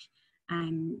Limerick.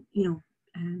 You know,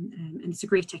 and it's a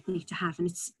great technique to have,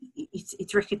 and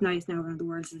it's recognised now around the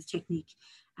world as a technique.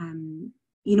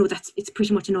 You know, it's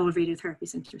pretty much in all radiotherapy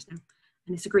centres now,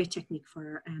 and it's a great technique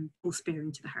for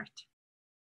post-sparing to the heart.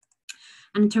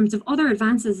 And in terms of other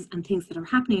advances and things that are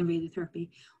happening in radiotherapy,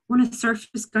 one is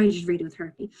surface guided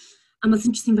radiotherapy. And what's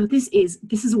interesting about this is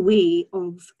a way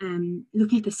of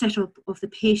looking at the setup of the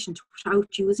patient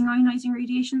without using ionizing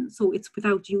radiation. So it's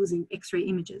without using X-ray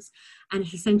images. And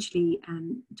it essentially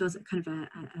does a kind of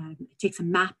it takes a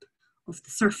map of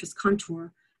the surface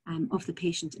contour of the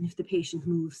patient. And if the patient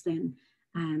moves, then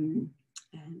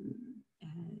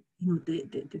you know,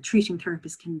 the treating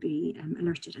therapist can be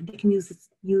alerted, and they can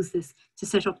use this to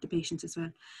set up the patient as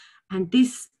well. And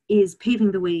this is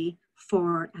paving the way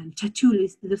for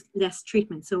tattoo-less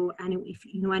treatment. So if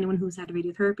you know anyone who's had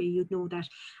radiotherapy, you'd know that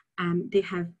they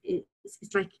have,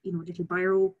 it's like, you know, a little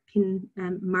biro pin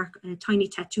mark, a tiny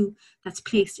tattoo that's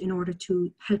placed in order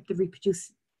to help the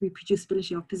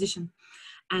reproducibility of position.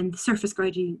 And surface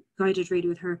guided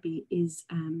radiotherapy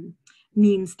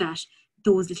means that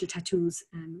those little tattoos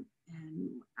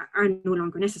are no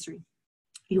longer necessary.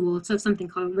 You also have something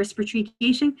called respiratory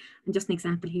gating. And just an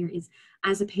example here is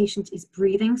as a patient is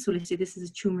breathing, so let's say this is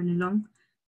a tumor in a lung.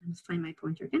 Let's find my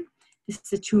pointer again. This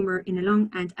is a tumor in a lung,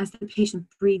 and as the patient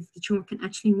breathes, the tumor can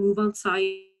actually move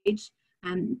outside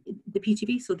the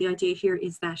PTV. So the idea here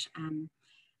is that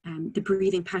the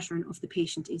breathing pattern of the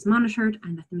patient is monitored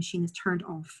and that the machine is turned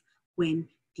off when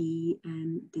the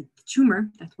tumor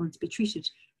that wants to be treated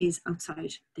is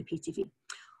outside the PTV.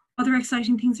 Other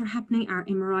exciting things are happening are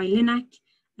MRI LINAC.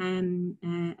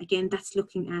 Again, that's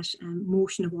looking at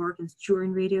motion of organs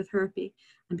during radiotherapy,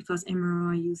 and because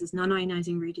MRI uses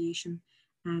non-ionizing radiation,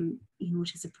 you know,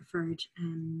 it is a preferred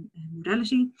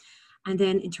modality. And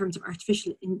then in terms of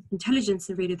artificial intelligence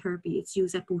in radiotherapy, it's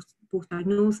used at both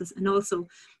diagnosis, and also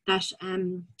that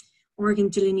organ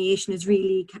delineation is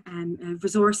really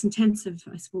resource intensive,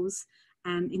 I suppose,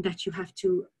 in that you have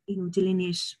to, you know,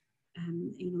 delineate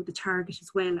you know, the target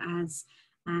as well as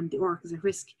the organs at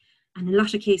risk. And in a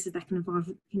lot of cases that can involve,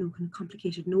 you know, kind of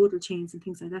complicated nodal chains and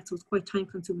things like that. So it's quite time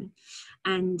consuming.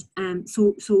 And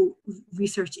so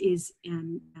research is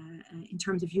in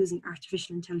terms of using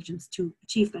artificial intelligence to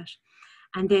achieve that.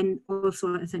 And then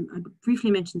also, as I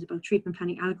briefly mentioned about treatment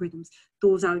planning algorithms,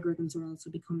 those algorithms are also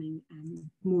becoming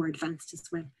more advanced as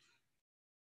well.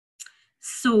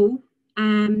 So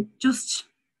just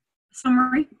a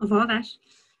summary of all that.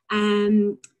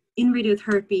 In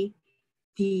radiotherapy,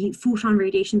 the photon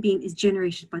radiation beam is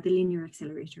generated by the linear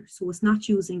accelerator. So it's not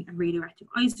using a radioactive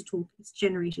isotope, it's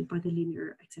generated by the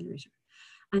linear accelerator.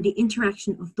 And the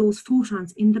interaction of those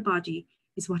photons in the body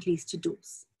is what leads to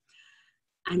dose.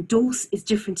 And dose is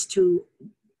different to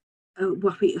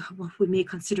what we may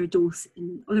consider dose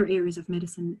in other areas of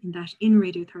medicine, in that in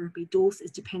radiotherapy, dose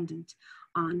is dependent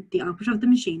on the output of the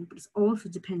machine, but it's also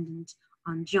dependent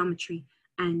on geometry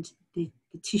and the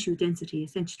tissue density,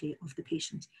 essentially, of the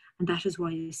patient. And that is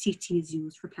why a CT is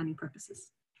used for planning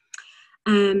purposes.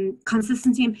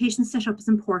 Consistency in patient setup is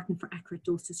important for accurate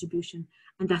dose distribution,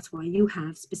 and that's why you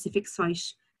have specific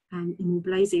site and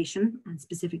immobilization and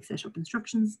specific setup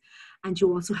instructions, and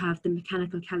you also have the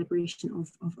mechanical calibration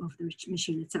of the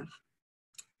machine itself.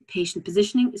 Patient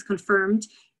positioning is confirmed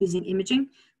using imaging,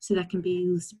 so that can be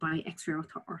used by X-ray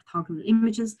orthogonal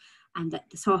images, and that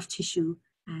the soft tissue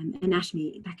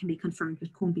anatomy, that can be confirmed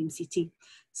with cone beam CT.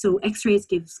 So X-rays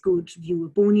gives good view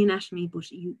of bony anatomy, but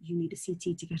you need a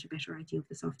CT to get a better idea of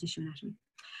the soft tissue anatomy.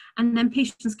 And then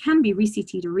patients can be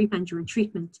re-CT'd or replanned during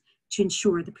treatment to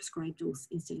ensure the prescribed dose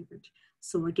is delivered.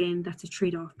 So again, that's a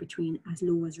trade-off between as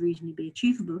low as reasonably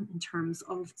achievable in terms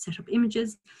of setup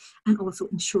images, and also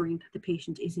ensuring that the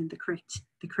patient is in the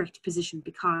correct position,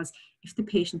 because if the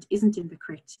patient isn't in the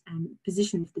correct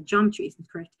position, if the geometry isn't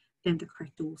correct, then the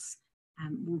correct dose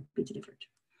won't be delivered.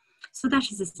 So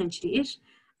that is essentially it.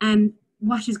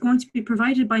 What is going to be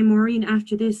provided by Maureen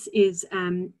after this is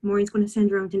Maureen's going to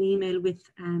send around an email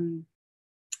with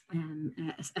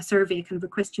a survey, kind of a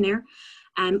questionnaire,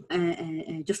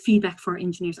 just feedback for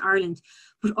Engineers Ireland.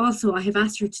 But also I have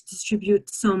asked her to distribute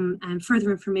some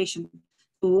further information.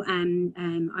 So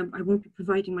I won't be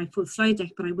providing my full slide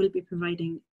deck, but I will be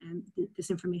providing this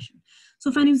information. So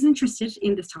if anyone's interested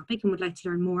in this topic and would like to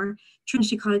learn more,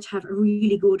 Trinity College have a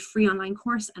really good free online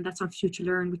course, and that's on Future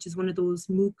Learn, which is one of those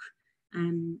MOOC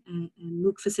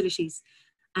facilities.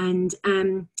 And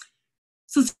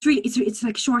so it's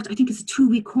like short, I think it's a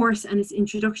 2-week course, and it's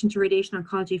Introduction to Radiation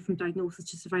Oncology from Diagnosis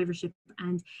to Survivorship.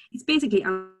 And it's basically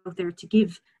out there to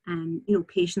give you know,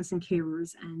 patients and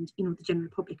carers and, you know, the general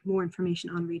public more information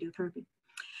on radiotherapy.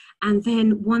 And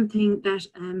then one thing that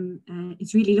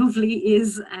is really lovely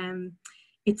is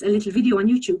it's a little video on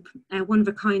YouTube, One of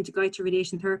a Kind Guide to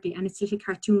Radiation Therapy, and it's a little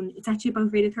cartoon. It's actually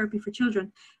about radiotherapy for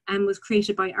children, and was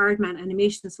created by Aardman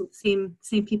Animation, so the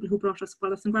same people who brought us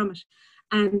Wallace and Gromit.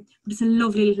 But it's a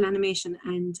lovely little animation,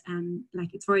 and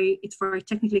like it's very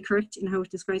technically correct in how it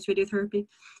describes radiotherapy.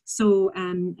 So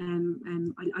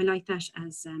I like that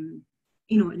as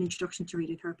you know, an introduction to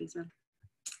radiotherapy as well.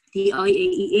 The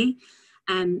IAEA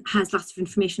has lots of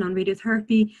information on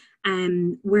radiotherapy.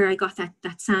 Where I got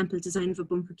that sample design of a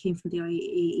bunker came from the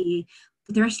IAEA,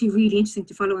 but they're actually really interesting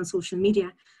to follow on social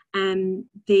media.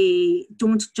 They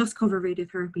don't just cover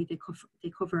radiotherapy; they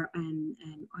cover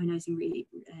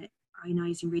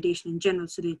ionizing radiation in general.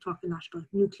 So they talk a lot about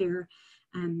nuclear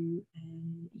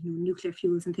nuclear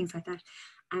fuels and things like that.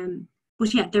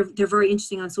 But yeah, they're very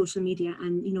interesting on social media,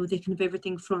 and they can have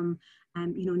everything from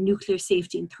nuclear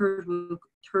safety in third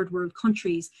world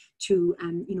countries to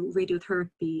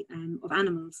radiotherapy of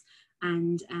animals.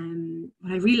 And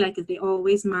what I really like is they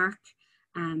always mark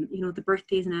the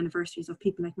birthdays and anniversaries of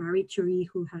people like Marie Curie,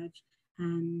 who have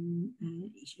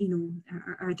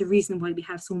are the reason why we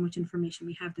have so much information.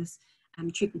 We have this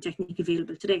treatment technique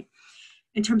available today.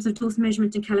 In terms of dose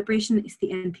measurement and calibration, it's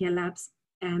the NPL labs.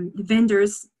 The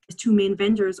vendors, the two main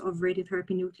vendors of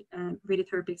radiotherapy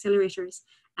accelerators,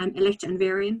 Elekta and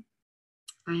Varian.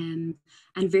 And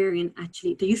Varian,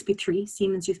 actually, there used to be three.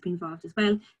 Siemens used to be involved as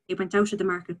well. They went out of the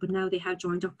market, but now they have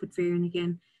joined up with Varian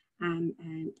again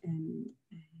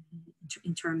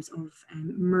in terms of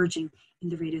merging in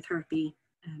the radiotherapy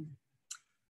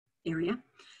area.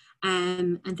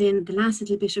 And then the last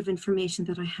little bit of information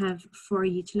that I have for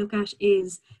you to look at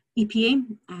is EPA,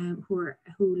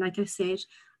 who, like I said,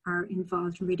 are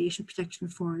involved in radiation protection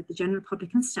for the general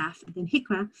public and staff, and then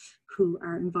HICWA, who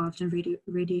are involved in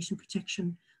radiation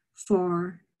protection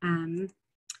for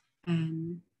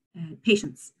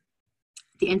patients.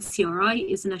 The NCRI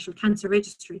is the National Cancer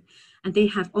Registry, and they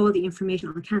have all the information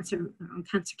on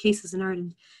cancer cases in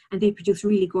Ireland, and they produce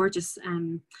really gorgeous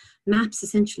maps,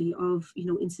 essentially, of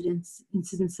incidence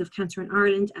of cancer in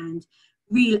Ireland, and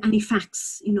any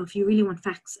facts. If you really want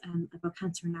facts about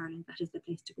cancer in Ireland, that is the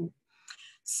place to go.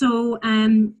 So I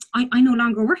no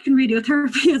longer work in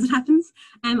radiotherapy, as it happens.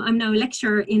 I'm now a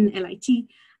lecturer in LIT,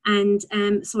 and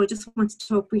so I just wanted to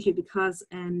talk briefly because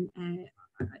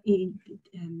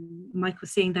Mike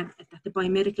was saying that the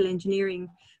biomedical engineering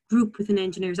group within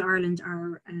Engineers Ireland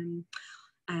are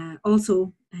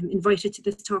also invited to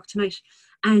this talk tonight.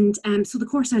 And so the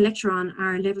course I lecture on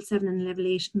are level 7 and level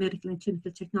 8 medical and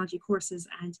clinical technology courses,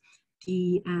 and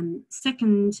the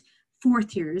second,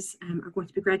 fourth years are going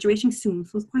to be graduating soon,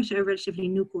 so it's quite a relatively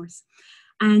new course.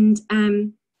 And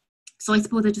so I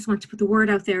suppose I just want to put the word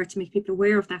out there to make people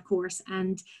aware of that course,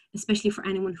 and especially for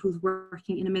anyone who's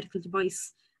working in a medical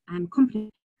device company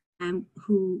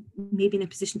who may be in a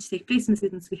position to take placement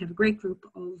students. We have a great group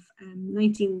of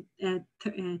 19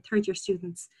 third-year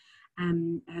students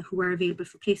who are available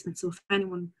for placement. So if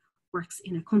anyone works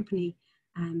in a company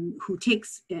who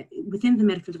takes, within the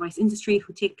medical device industry,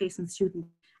 who take placement students,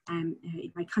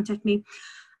 you might contact me.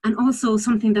 And also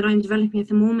something that I'm developing at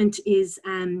the moment is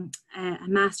a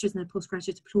master's and a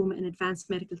postgraduate diploma in advanced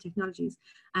medical technologies.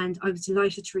 And I was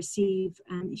delighted to receive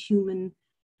human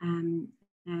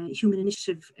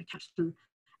initiative capital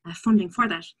funding for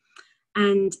that.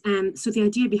 And so the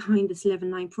idea behind this level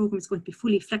 9 program is going to be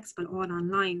fully flexible, all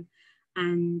online.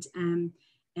 And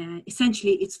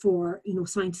essentially it's for,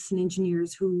 scientists and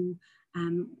engineers who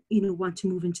want to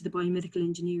move into the biomedical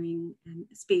engineering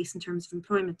space in terms of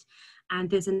employment. And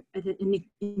there's an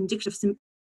indicative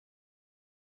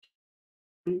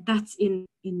that's in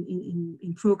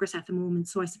progress at the moment.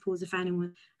 So I suppose if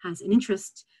anyone has an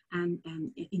interest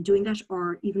in doing that,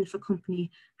 or even if a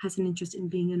company has an interest in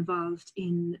being involved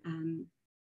in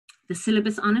the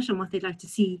syllabus on it and what they'd like to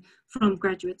see from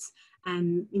graduates,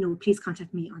 please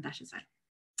contact me on that as well.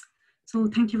 So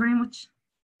thank you very much.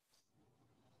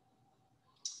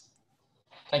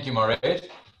 Thank you, Mairead.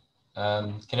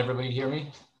 Can everybody hear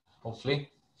me? Hopefully,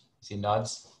 I see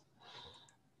nods.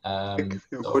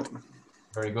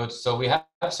 Very good. So we have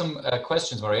some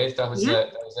questions, Mairead. That was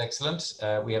excellent.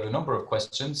 We have a number of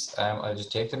questions. I'll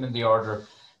just take them in the order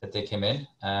that they came in.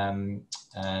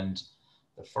 And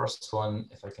the first one,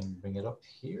 if I can bring it up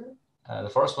here, the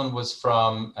first one was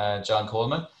from John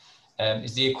Coleman.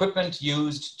 Is the equipment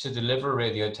used to deliver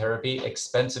radiotherapy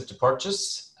expensive to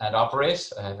purchase and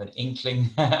operate? I have an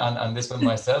inkling on this one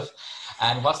myself.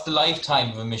 And what's the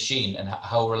lifetime of a machine, and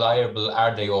how reliable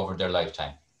are they over their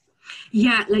lifetime?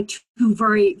 Yeah, like two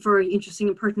very, very interesting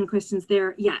and pertinent questions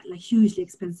there. Yeah, like hugely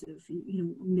expensive,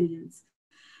 millions.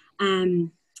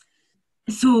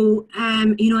 So,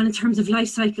 and in terms of life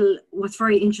cycle, what's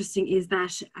very interesting is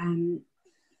that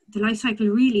the life cycle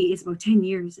really is about 10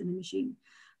 years in a machine.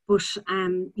 But,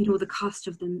 the cost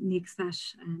of them makes that,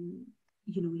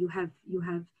 you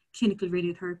have clinical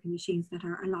radiotherapy machines that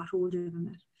are a lot older than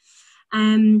that.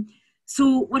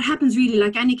 So what happens really,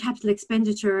 like any capital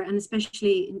expenditure, and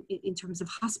especially in terms of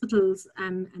hospitals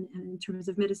and in terms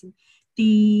of medicine,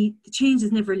 the change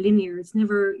is never linear. It's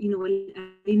never, a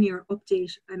linear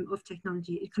update of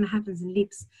technology. It kind of happens in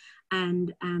leaps.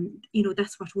 And,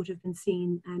 that's what would have been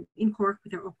seen in Cork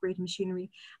with their upgraded machinery.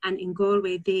 And in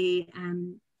Galway, they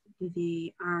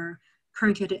are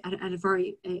currently at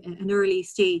an early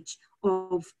stage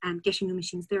of getting new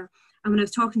machines there. And when I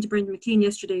was talking to Brendan McLean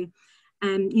yesterday,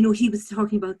 You know, he was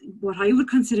talking about what I would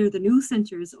consider the new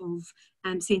centres of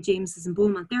St. James's and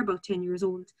Beaumont. They're about 10 years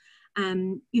old.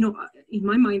 You know, in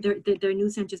my mind, they're new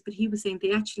centres, but he was saying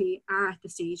they actually are at the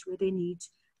stage where they need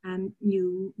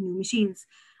new machines.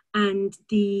 And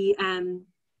the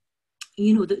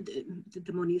you know,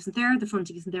 the money isn't there, the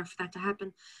funding isn't there for that to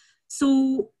happen.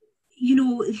 So, you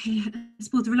know, I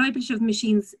suppose the reliability of the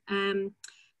machines,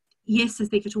 yes, as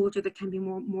they get older, there can be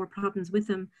more problems with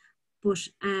them, but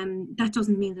that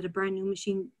doesn't mean that a brand new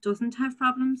machine doesn't have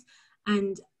problems.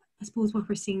 And I suppose what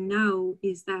we're seeing now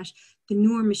is that the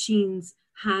newer machines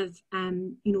have,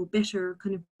 you know, better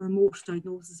kind of remote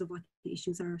diagnosis of what the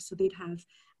issues are. So they'd have,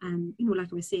 you know,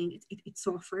 like I was saying, it's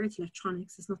software, it's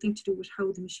electronics. It's nothing to do with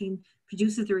how the machine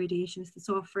produces the radiation. It's the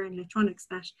software and electronics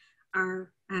that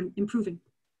are improving.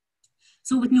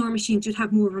 So with newer machines, you'd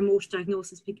have more remote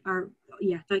diagnosis,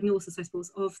 diagnosis, I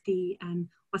suppose, of the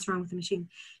what's wrong with the machine.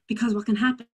 Because what can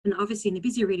happen, obviously, in a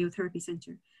busy radiotherapy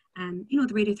centre, you know,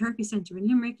 the radiotherapy centre in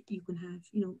Limerick, you can have,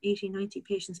 you know, 80, 90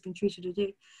 patients being treated a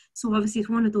day. So obviously, if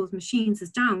one of those machines is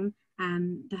down,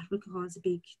 that will cause a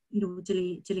big, you know,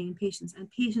 delay in patients. And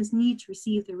patients need to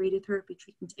receive their radiotherapy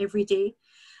treatment every day.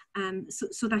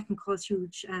 So that can cause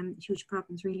huge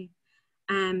problems, really.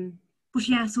 But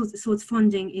yeah, so its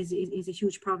funding is a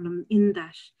huge problem in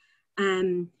that.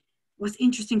 What's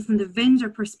interesting from the vendor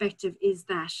perspective is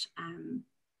that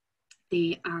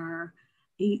they are,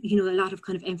 you know, a lot of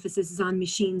kind of emphasis is on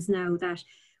machines now, that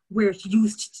where it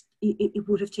used, it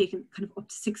would have taken kind of up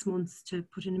to 6 months to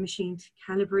put in a machine, to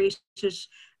calibrate it,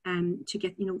 to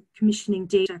get, you know, commissioning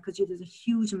data, because there's a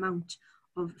huge amount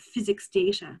of physics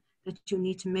data that you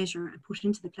need to measure and put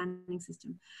into the planning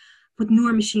system. But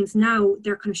newer machines now,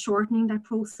 they're kind of shortening that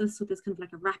process. So there's kind of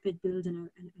like a rapid build and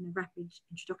a rapid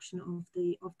introduction of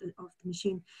the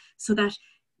machine, so that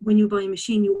when you buy a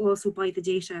machine, you also buy the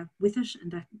data with it,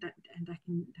 and that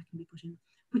can be put in,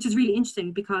 which is really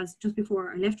interesting, because just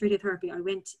before I left radiotherapy, I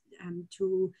went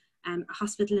to a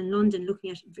hospital in London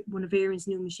looking at one of Aaron's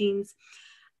new machines.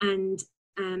 And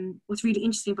what's really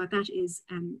interesting about that is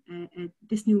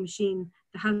this new machine,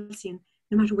 the Halcyon,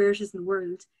 no matter where it is in the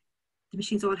world, the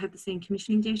machines all have the same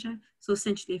commissioning data. So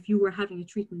essentially, if you were having a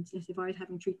treatment, if I was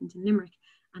having treatment in Limerick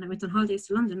and I went on holidays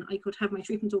to London, I could have my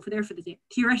treatment over there for the day.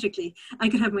 Theoretically, I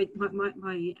could have my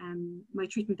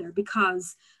treatment there,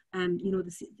 because you know,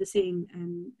 the same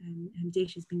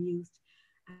data is being used.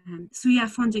 So yeah,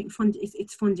 funding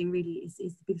really is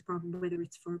the biggest problem, whether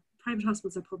it's for private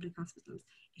hospitals or public hospitals.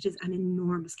 It is an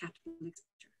enormous capital expenditure.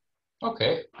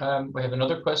 Okay, we have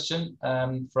another question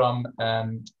from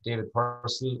David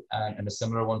Purcell, and a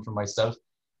similar one from myself.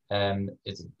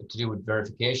 It's to do with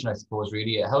verification, I suppose,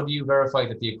 really. How do you verify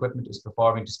that the equipment is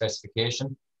performing to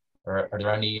specification? Or are there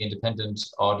any independent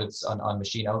audits on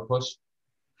machine output?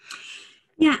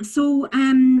 Yeah, so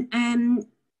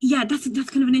yeah, that's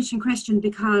kind of an interesting question,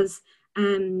 because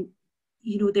you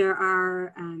know, there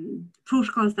are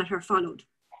protocols that are followed.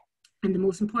 And the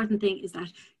most important thing is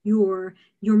that your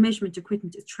measurement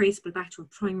equipment is traceable back to a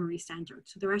primary standard.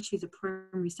 So there actually is a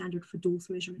primary standard for dose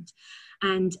measurement.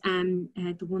 And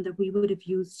the one that we would have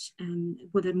used,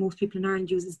 one that most people in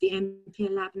Ireland use, is the MPL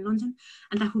lab in London.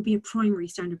 And that would be a primary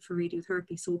standard for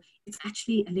radiotherapy. So it's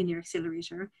actually a linear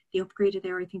accelerator. They upgraded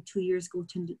there, I think, 2 years ago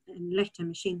to an Lecta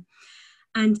machine.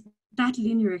 And that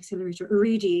linear accelerator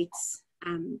irradiates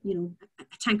you know, a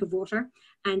tank of water,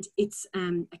 and it's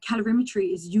a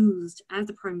calorimetry is used as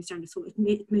the primary standard, so it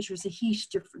measures a heat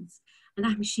difference, and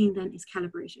that machine then is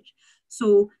calibrated.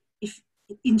 So if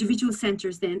individual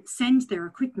centres then send their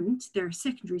equipment, their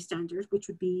secondary standard, which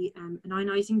would be an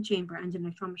ionising chamber and an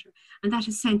electrometer, and that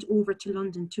is sent over to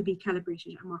London to be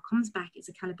calibrated, and what comes back is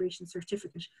a calibration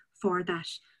certificate for that,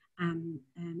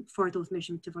 for those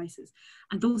measurement devices.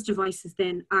 And those devices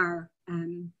then are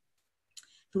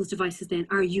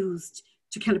used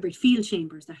to calibrate field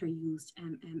chambers that are used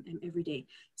every day.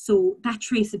 So that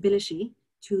traceability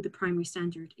to the primary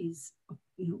standard is,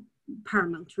 you know,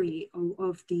 paramount, really,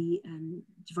 of the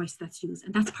device that's used.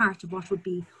 And that's part of what would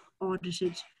be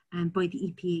audited by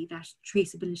the EPA, that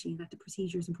traceability, that the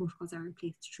procedures and protocols are in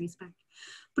place to trace back.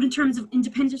 But in terms of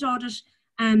independent audit,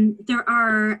 there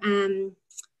are,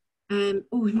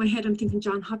 oh, in my head I'm thinking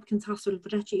Johns Hopkins Hospital,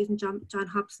 but actually isn't Johns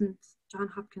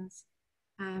Hopkins.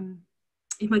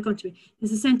 It might go to me.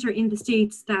 There's a centre in the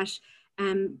States that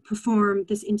perform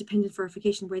this independent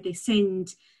verification, where they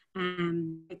send a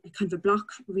kind of a block,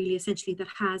 really, essentially, that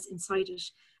has inside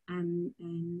it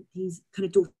these kind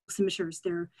of dosimeters.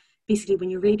 They're basically, when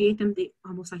you radiate them, they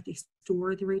almost like they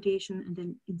store the radiation, and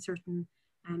then in certain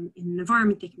in an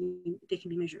environment they can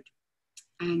be measured.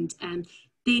 And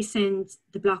they send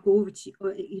the block over to you,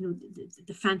 or, you know,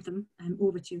 the phantom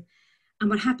over to you. And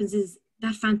what happens is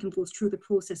that phantom goes through the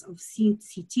process of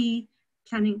CT,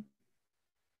 planning,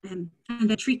 and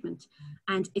the treatment,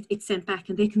 and it's sent back,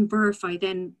 and they can verify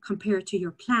then, compared to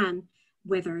your plan,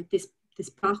 whether this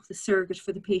block, the surrogate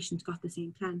for the patient, got the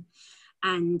same plan.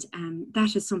 And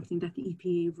that is something that the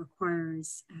EPA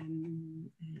requires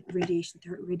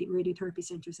radiotherapy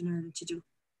centres in Ireland to do.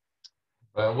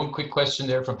 One quick question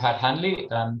there from Pat Hanley.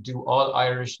 Do all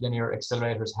Irish linear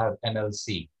accelerators have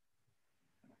MLC?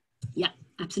 Yeah,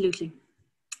 absolutely.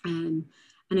 And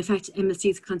in fact, MLC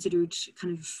is considered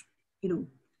kind of, you know,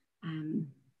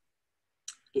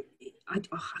 I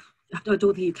don't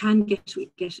think you can get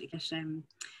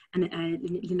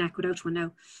LINAC without one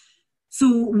now.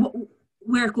 So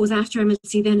where it goes after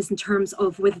MLC then is in terms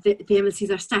of whether the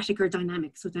MLCs are static or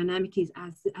dynamic. So dynamic is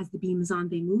as the beam is on,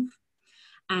 they move.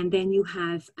 And then you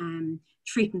have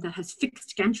treatment that has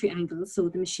fixed gantry angles. So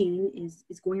the machine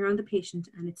is going around the patient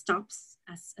and it stops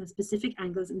at specific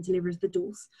angles and delivers the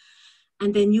dose.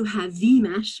 And then you have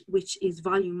VMAT, which is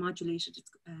volume modulated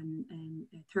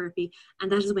therapy.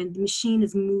 And that is when the machine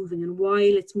is moving, and while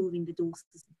it's moving, the dose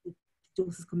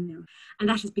is coming out. And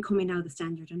that is becoming now the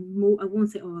standard. And I won't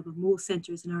say all, but most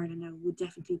centres in Ireland now would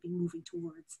definitely be moving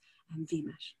towards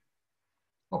VMAT.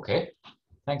 Okay,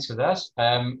 thanks for that.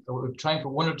 We're trying for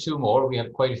one or two more. We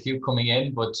have quite a few coming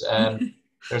in, but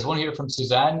there's one here from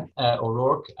Suzanne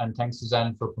O'Rourke, and thanks,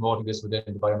 Suzanne, for promoting this within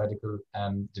the Biomedical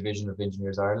Division of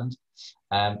Engineers Ireland.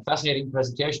 Fascinating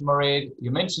presentation, Mairead. You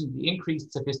mentioned the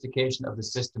increased sophistication of the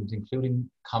systems, including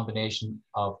combination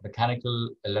of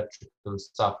mechanical, electrical,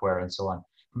 software, and so on.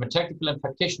 From a technical and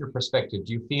practitioner perspective,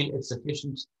 do you feel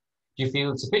sufficient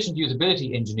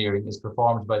usability engineering is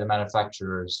performed by the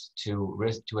manufacturers to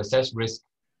assess risk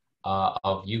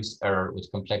of use error with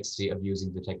complexity of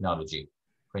using the technology?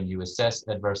 When you assess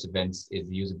adverse events, is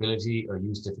the usability or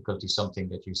use difficulty something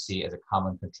that you see as a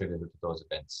common contributor to those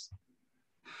events?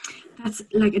 That's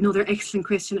like another excellent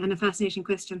question and a fascinating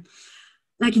question.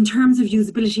 Like in terms of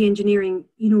usability engineering,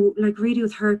 you know, like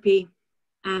radiotherapy,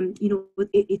 you know,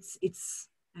 it's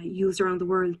used around the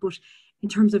world, but in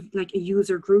terms of like a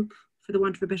user group, for the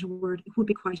want of a better word, it would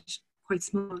be quite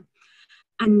small.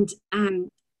 And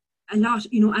a lot,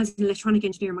 you know, as an electronic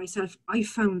engineer myself, I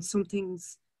found some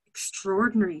things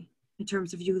extraordinary in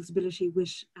terms of usability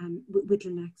with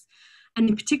LINACs. And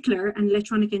in particular, and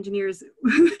electronic engineers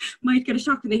might get a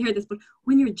shock when they hear this, but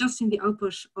when you're adjusting the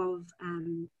output of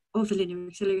a linear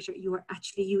accelerator, you are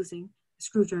actually using a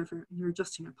screwdriver and you're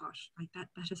adjusting a pot. Like that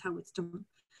is how it's done.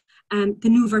 The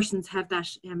new versions have that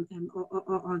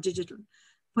all digital.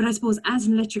 But I suppose as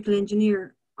an electrical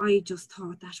engineer, I just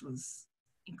thought that was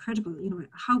incredible. You know,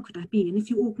 how could that be? And if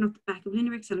you open up the back of a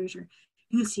linear accelerator,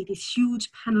 you'll see these huge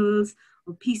panels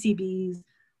of PCBs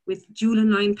with dual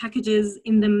inline packages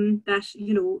in them that,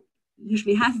 you know,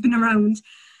 usually have been around.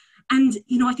 And,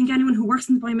 you know, I think anyone who works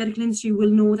in the biomedical industry will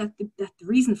know that the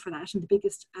reason for that and the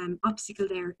biggest obstacle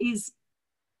there is,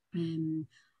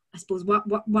 I suppose,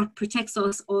 what protects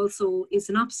us also is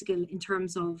an obstacle in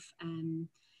terms of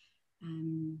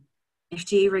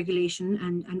FDA regulation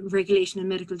and regulation in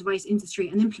medical device industry,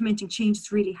 and implementing change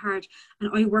is really hard.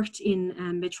 And I worked in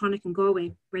Medtronic in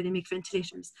Galway, where they make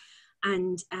ventilators.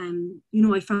 And, you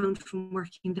know, I found from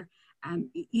working there,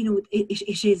 you know,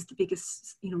 it is the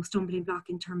biggest, you know, stumbling block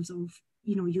in terms of,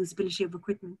 you know, usability of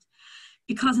equipment.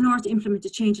 Because in order to implement a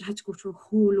change, it had to go through a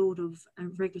whole load of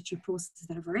regulatory processes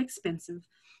that are very expensive.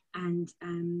 And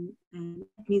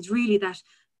it means really that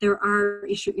there are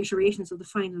iterations of the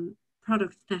final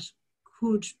product that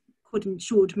could and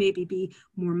should maybe be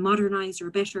more modernized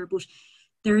or better, but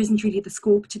there isn't really the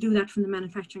scope to do that from the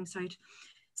manufacturing side.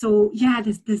 So yeah,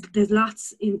 there's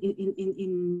lots in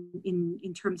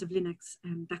terms of LINACs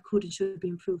that could and should be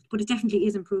improved, but it definitely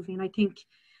is improving.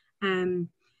 And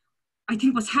I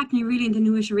think what's happening really in the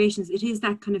new iterations, it is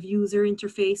that kind of user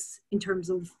interface in terms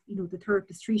of, you know, the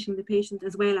therapist treating the patient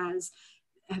as well as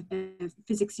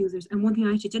physics users. And one thing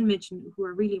I actually didn't mention, who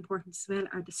are really important as well,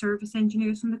 are the service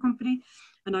engineers from the company.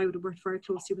 And I would have worked very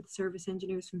closely with the service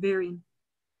engineers from Varian,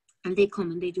 and they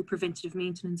come and they do preventative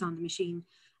maintenance on the machine,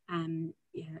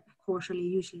 quarterly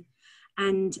usually.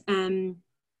 And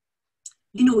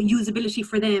you know, usability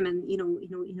for them, and you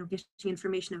know, getting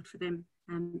information out for them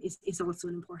is also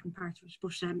an important part of it.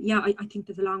 But yeah, I think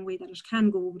there's a long way that it can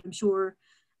go, but I'm sure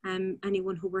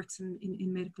anyone who works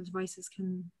in medical devices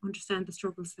can understand the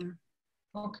struggles there.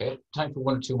 Okay, time for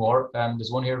one or two more.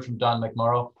 There's one here from Don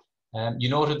McMorrow. You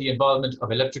noted the involvement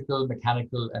of electrical,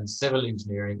 mechanical, and civil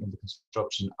engineering in the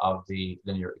construction of the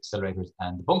linear accelerators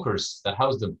and the bunkers that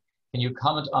house them. Can you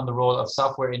comment on the role of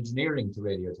software engineering to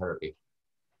radiotherapy?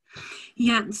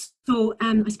 Yeah, so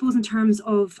I suppose in terms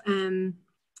of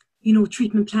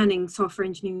treatment planning, software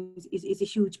engineering is a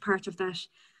huge part of that.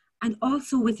 And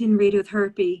also within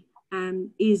radiotherapy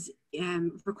is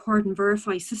record and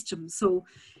verify systems. So,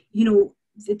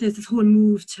 there's this whole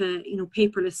move to,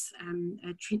 paperless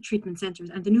treatment centres,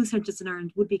 and the new centres in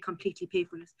Ireland would be completely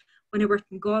paperless. When I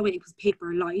worked in Galway, it was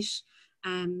paper light.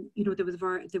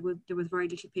 There was very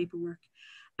little paperwork.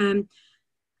 And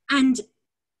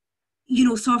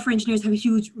software engineers have a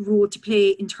huge role to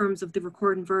play in terms of the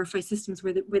record and verify systems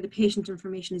where the patient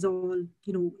information is all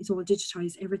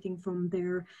digitized, everything from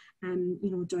their,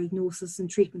 diagnosis and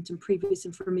treatment and previous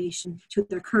information to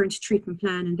their current treatment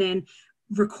plan, and then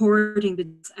recording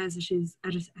this as it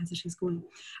is going.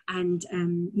 And,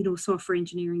 software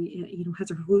engineering,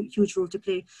 has a huge role to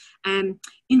play.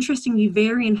 Interestingly,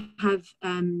 Varian have,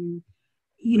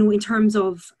 in terms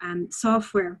of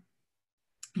software,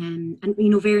 and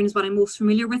Varian is what I'm most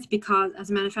familiar with because as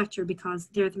a manufacturer, because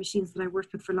they're the machines that I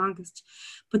worked with for longest.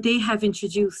 But they have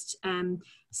introduced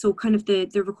so kind of the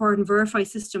record and verify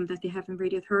system that they have in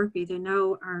radiotherapy. They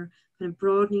now are kind of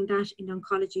broadening that in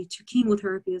oncology to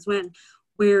chemotherapy as well,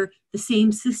 where the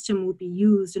same system would be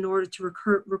used in order to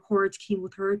record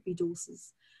chemotherapy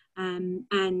doses and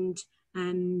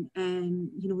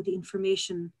the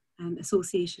information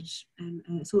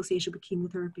associated with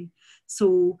chemotherapy.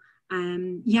 So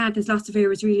there's lots of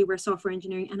areas really where software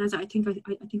engineering, and as I think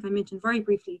I mentioned very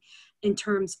briefly, in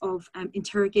terms of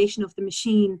interrogation of the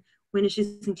machine when it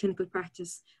is in clinical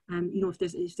practice,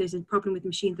 if there's a problem with the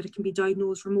machine, that it can be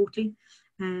diagnosed remotely,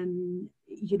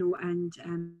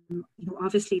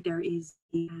 obviously there is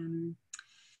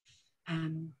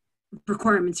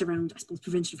requirements around, I suppose,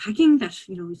 prevention of hacking, that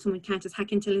someone can't just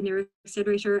hack into linear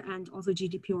accelerator, and also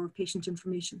GDPR of patient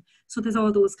information. So there's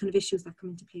all those kind of issues that come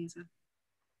into play as well.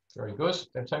 Very good.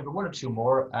 There's time for one or two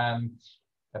more.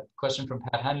 A question from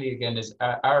Pat Hanley again is,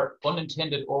 are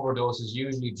unintended overdoses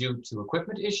usually due to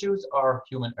equipment issues or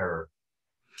human error?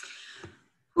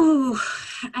 Oh,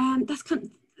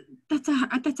 that's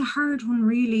a hard one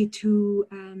really to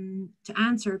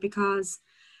answer, because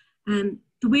the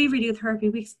way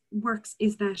radiotherapy works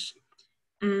is that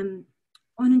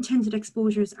unintended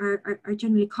exposures are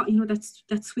generally caught, that's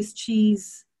that Swiss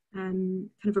cheese kind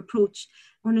of approach.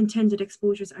 Unintended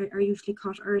exposures are usually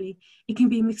caught early. It can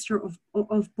be a mixture of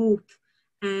both.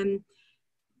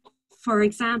 For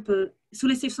example, so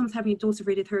let's say if someone's having a dose of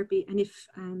radiotherapy, and if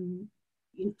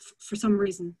for some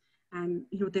reason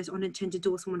there's unintended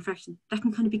dose of one fraction, that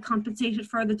can kind of be compensated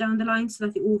further down the line so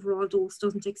that the overall dose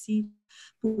doesn't exceed.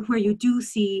 But where you do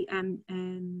see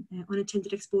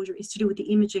unintended exposure is to do with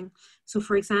the imaging. So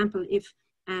for example, if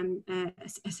a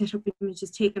set of image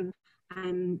is taken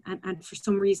and for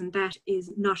some reason that is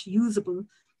not usable,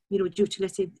 due to,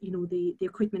 let's say, the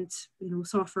equipment,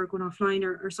 software going offline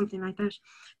or something like that,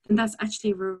 then that's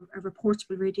actually a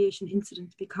reportable radiation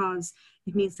incident, because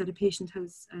it means that a patient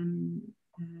has an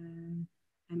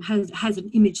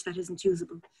image that isn't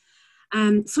usable.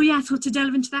 So to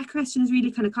delve into that question is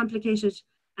really kind of complicated.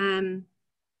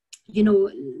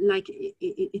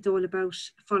 It's all about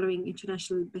following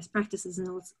international best practices, and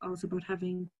also about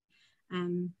having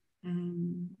a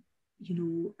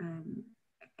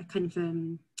kind of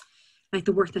like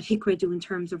the work that HICRA do in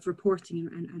terms of reporting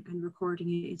and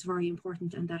recording is very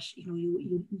important, and that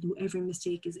every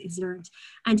mistake is learned.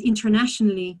 And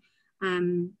internationally,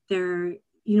 there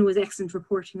is excellent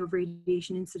reporting of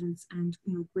radiation incidents, and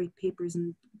great papers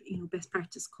and best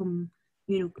practice come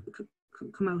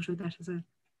out of that as well.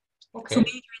 Okay. So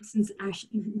major incidents are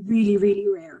really, really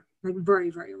rare, like very,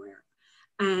 very rare.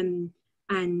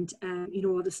 And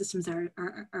all the systems are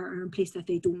in place that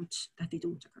they don't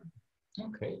occur.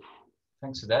 Okay,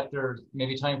 thanks for that. There's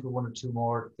maybe time for one or two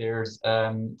more. There's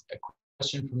a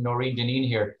question from Mairead Dennehy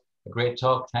here. A great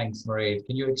talk, thanks, Mairead.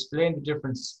 Can you explain the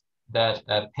difference that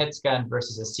a PET scan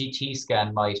versus a CT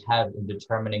scan might have in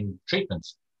determining treatment?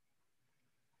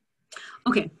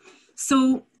 Okay,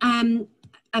 so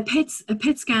a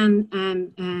PET scan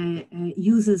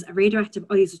uses a radioactive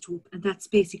isotope, and that's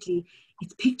basically,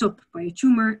 it's picked up by a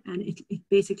tumor, and it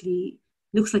basically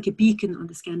looks like a beacon on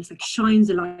the scan. It's like shines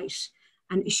a light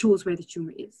and it shows where the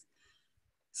tumor is.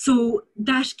 So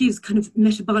that gives kind of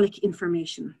metabolic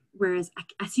information, whereas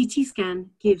a CT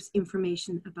scan gives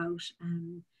information about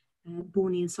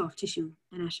bony and soft tissue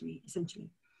anatomy, essentially.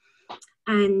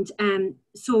 And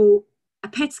so a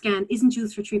PET scan isn't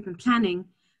used for treatment planning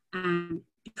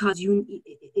because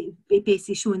it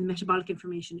basically showing the metabolic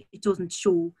information. It doesn't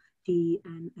show the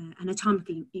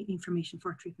anatomical information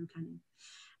for treatment planning.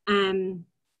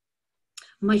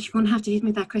 Mike, you're going to have to hit me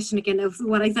with that question again of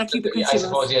what exactly the question I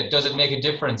suppose, was. yeah. Does it make a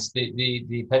difference,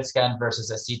 the PET scan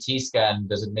versus a CT scan?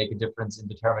 Does it make a difference in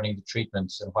determining the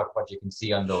treatment and what you can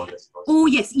see on those, I suppose? Oh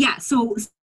yes, yeah. So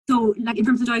like in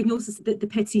terms of diagnosis, the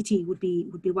PET CT would be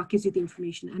what gives you the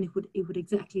information, and it would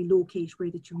exactly locate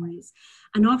where the tumor is.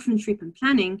 And often in treatment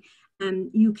planning,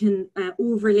 you can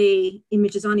overlay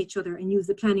images on each other and use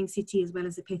the planning CT as well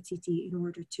as the PET CT in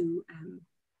order to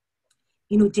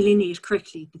delineate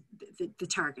correctly the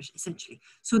target, essentially.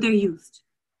 So they're used.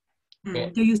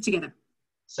 Okay. They're used together.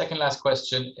 Second last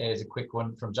question is a quick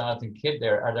one from Jonathan Kidd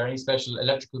there. Are there any special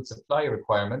electrical supply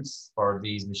requirements for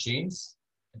these machines?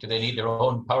 Do they need their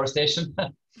own power station?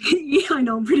 Yeah, I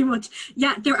know, pretty much.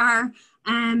 Yeah, there are.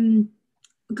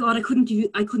 God, I couldn't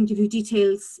give you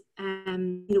details,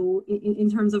 in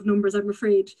terms of numbers, I'm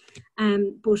afraid.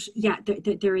 But yeah,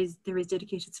 there is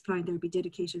dedicated supply, and there will be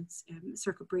dedicated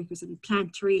circuit breakers and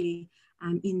plant really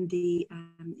in the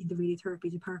radiotherapy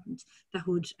department that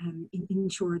would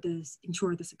ensure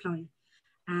the supply.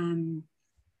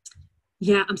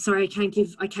 Yeah, I'm sorry,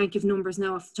 I can't give numbers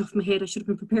now off the top of my head. I should have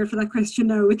been prepared for that question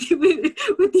now with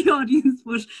the audience.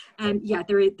 But yeah,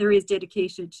 there is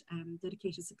dedicated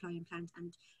supply and plant,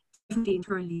 and definitely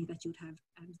internally that you'd have.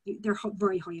 They're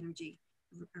very high energy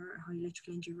or high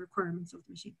electrical energy requirements of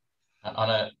the machine.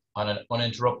 On an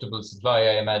uninterruptible supply,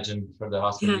 I imagine, for the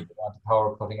hospital, Yeah. you don't want the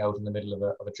power cutting out in the middle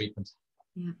of a treatment.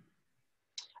 Yeah.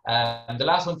 And the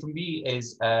last one from me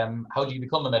is, how do you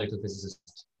become a medical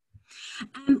physicist?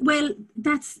 Well,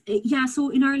 that's, yeah, so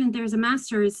in Ireland there's a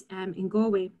master's in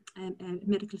Galway,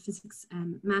 medical physics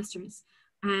master's.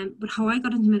 But how I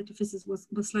got into medical physics was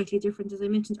slightly different. As I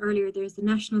mentioned earlier, there's the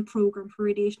National Programme for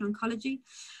Radiation Oncology.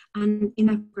 And in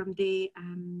that program, they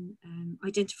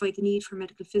identified the need for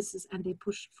medical physicists and they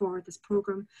pushed forward this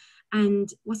program.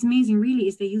 And what's amazing really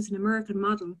is they use an American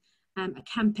model, a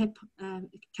CAMPEP.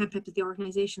 CAMPEP is the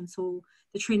organization. So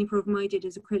the training program I did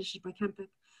is accredited by CAMPEP.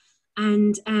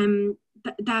 And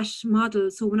that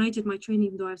model, so when I did my training,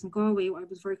 even though I was in Galway, I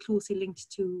was very closely linked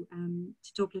to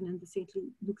Dublin and the St.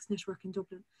 Luke's network in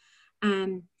Dublin.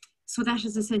 So that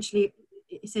is essentially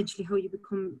how you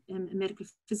become a medical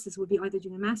physicist. Would be either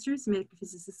doing a master's, a medical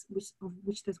physicist,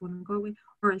 which there's one in Galway,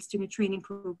 or else doing a training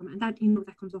program, and that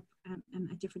that comes up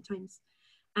at different times.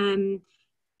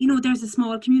 There's a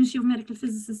small community of medical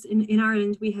physicists in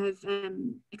Ireland. We have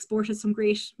exported some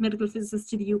great medical physicists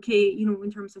to the UK,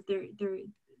 in terms of there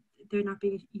not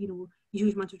being, a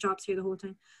huge amount of jobs here the whole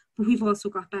time. But we've also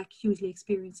got back hugely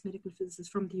experienced medical physicists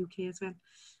from the UK as well.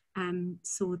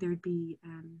 So there'd be,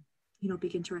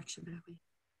 big interaction that way.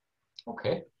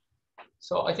 Okay.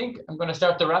 So I think I'm going to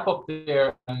start the wrap up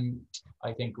there.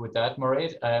 I think with that,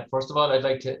 Mairead, first of all, I'd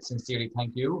like to sincerely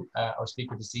thank you, our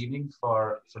speaker this evening,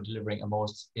 for delivering a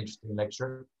most interesting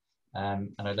lecture.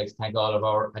 And I'd like to thank all of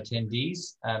our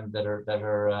attendees that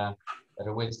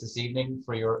are with us this evening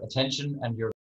for your attention and your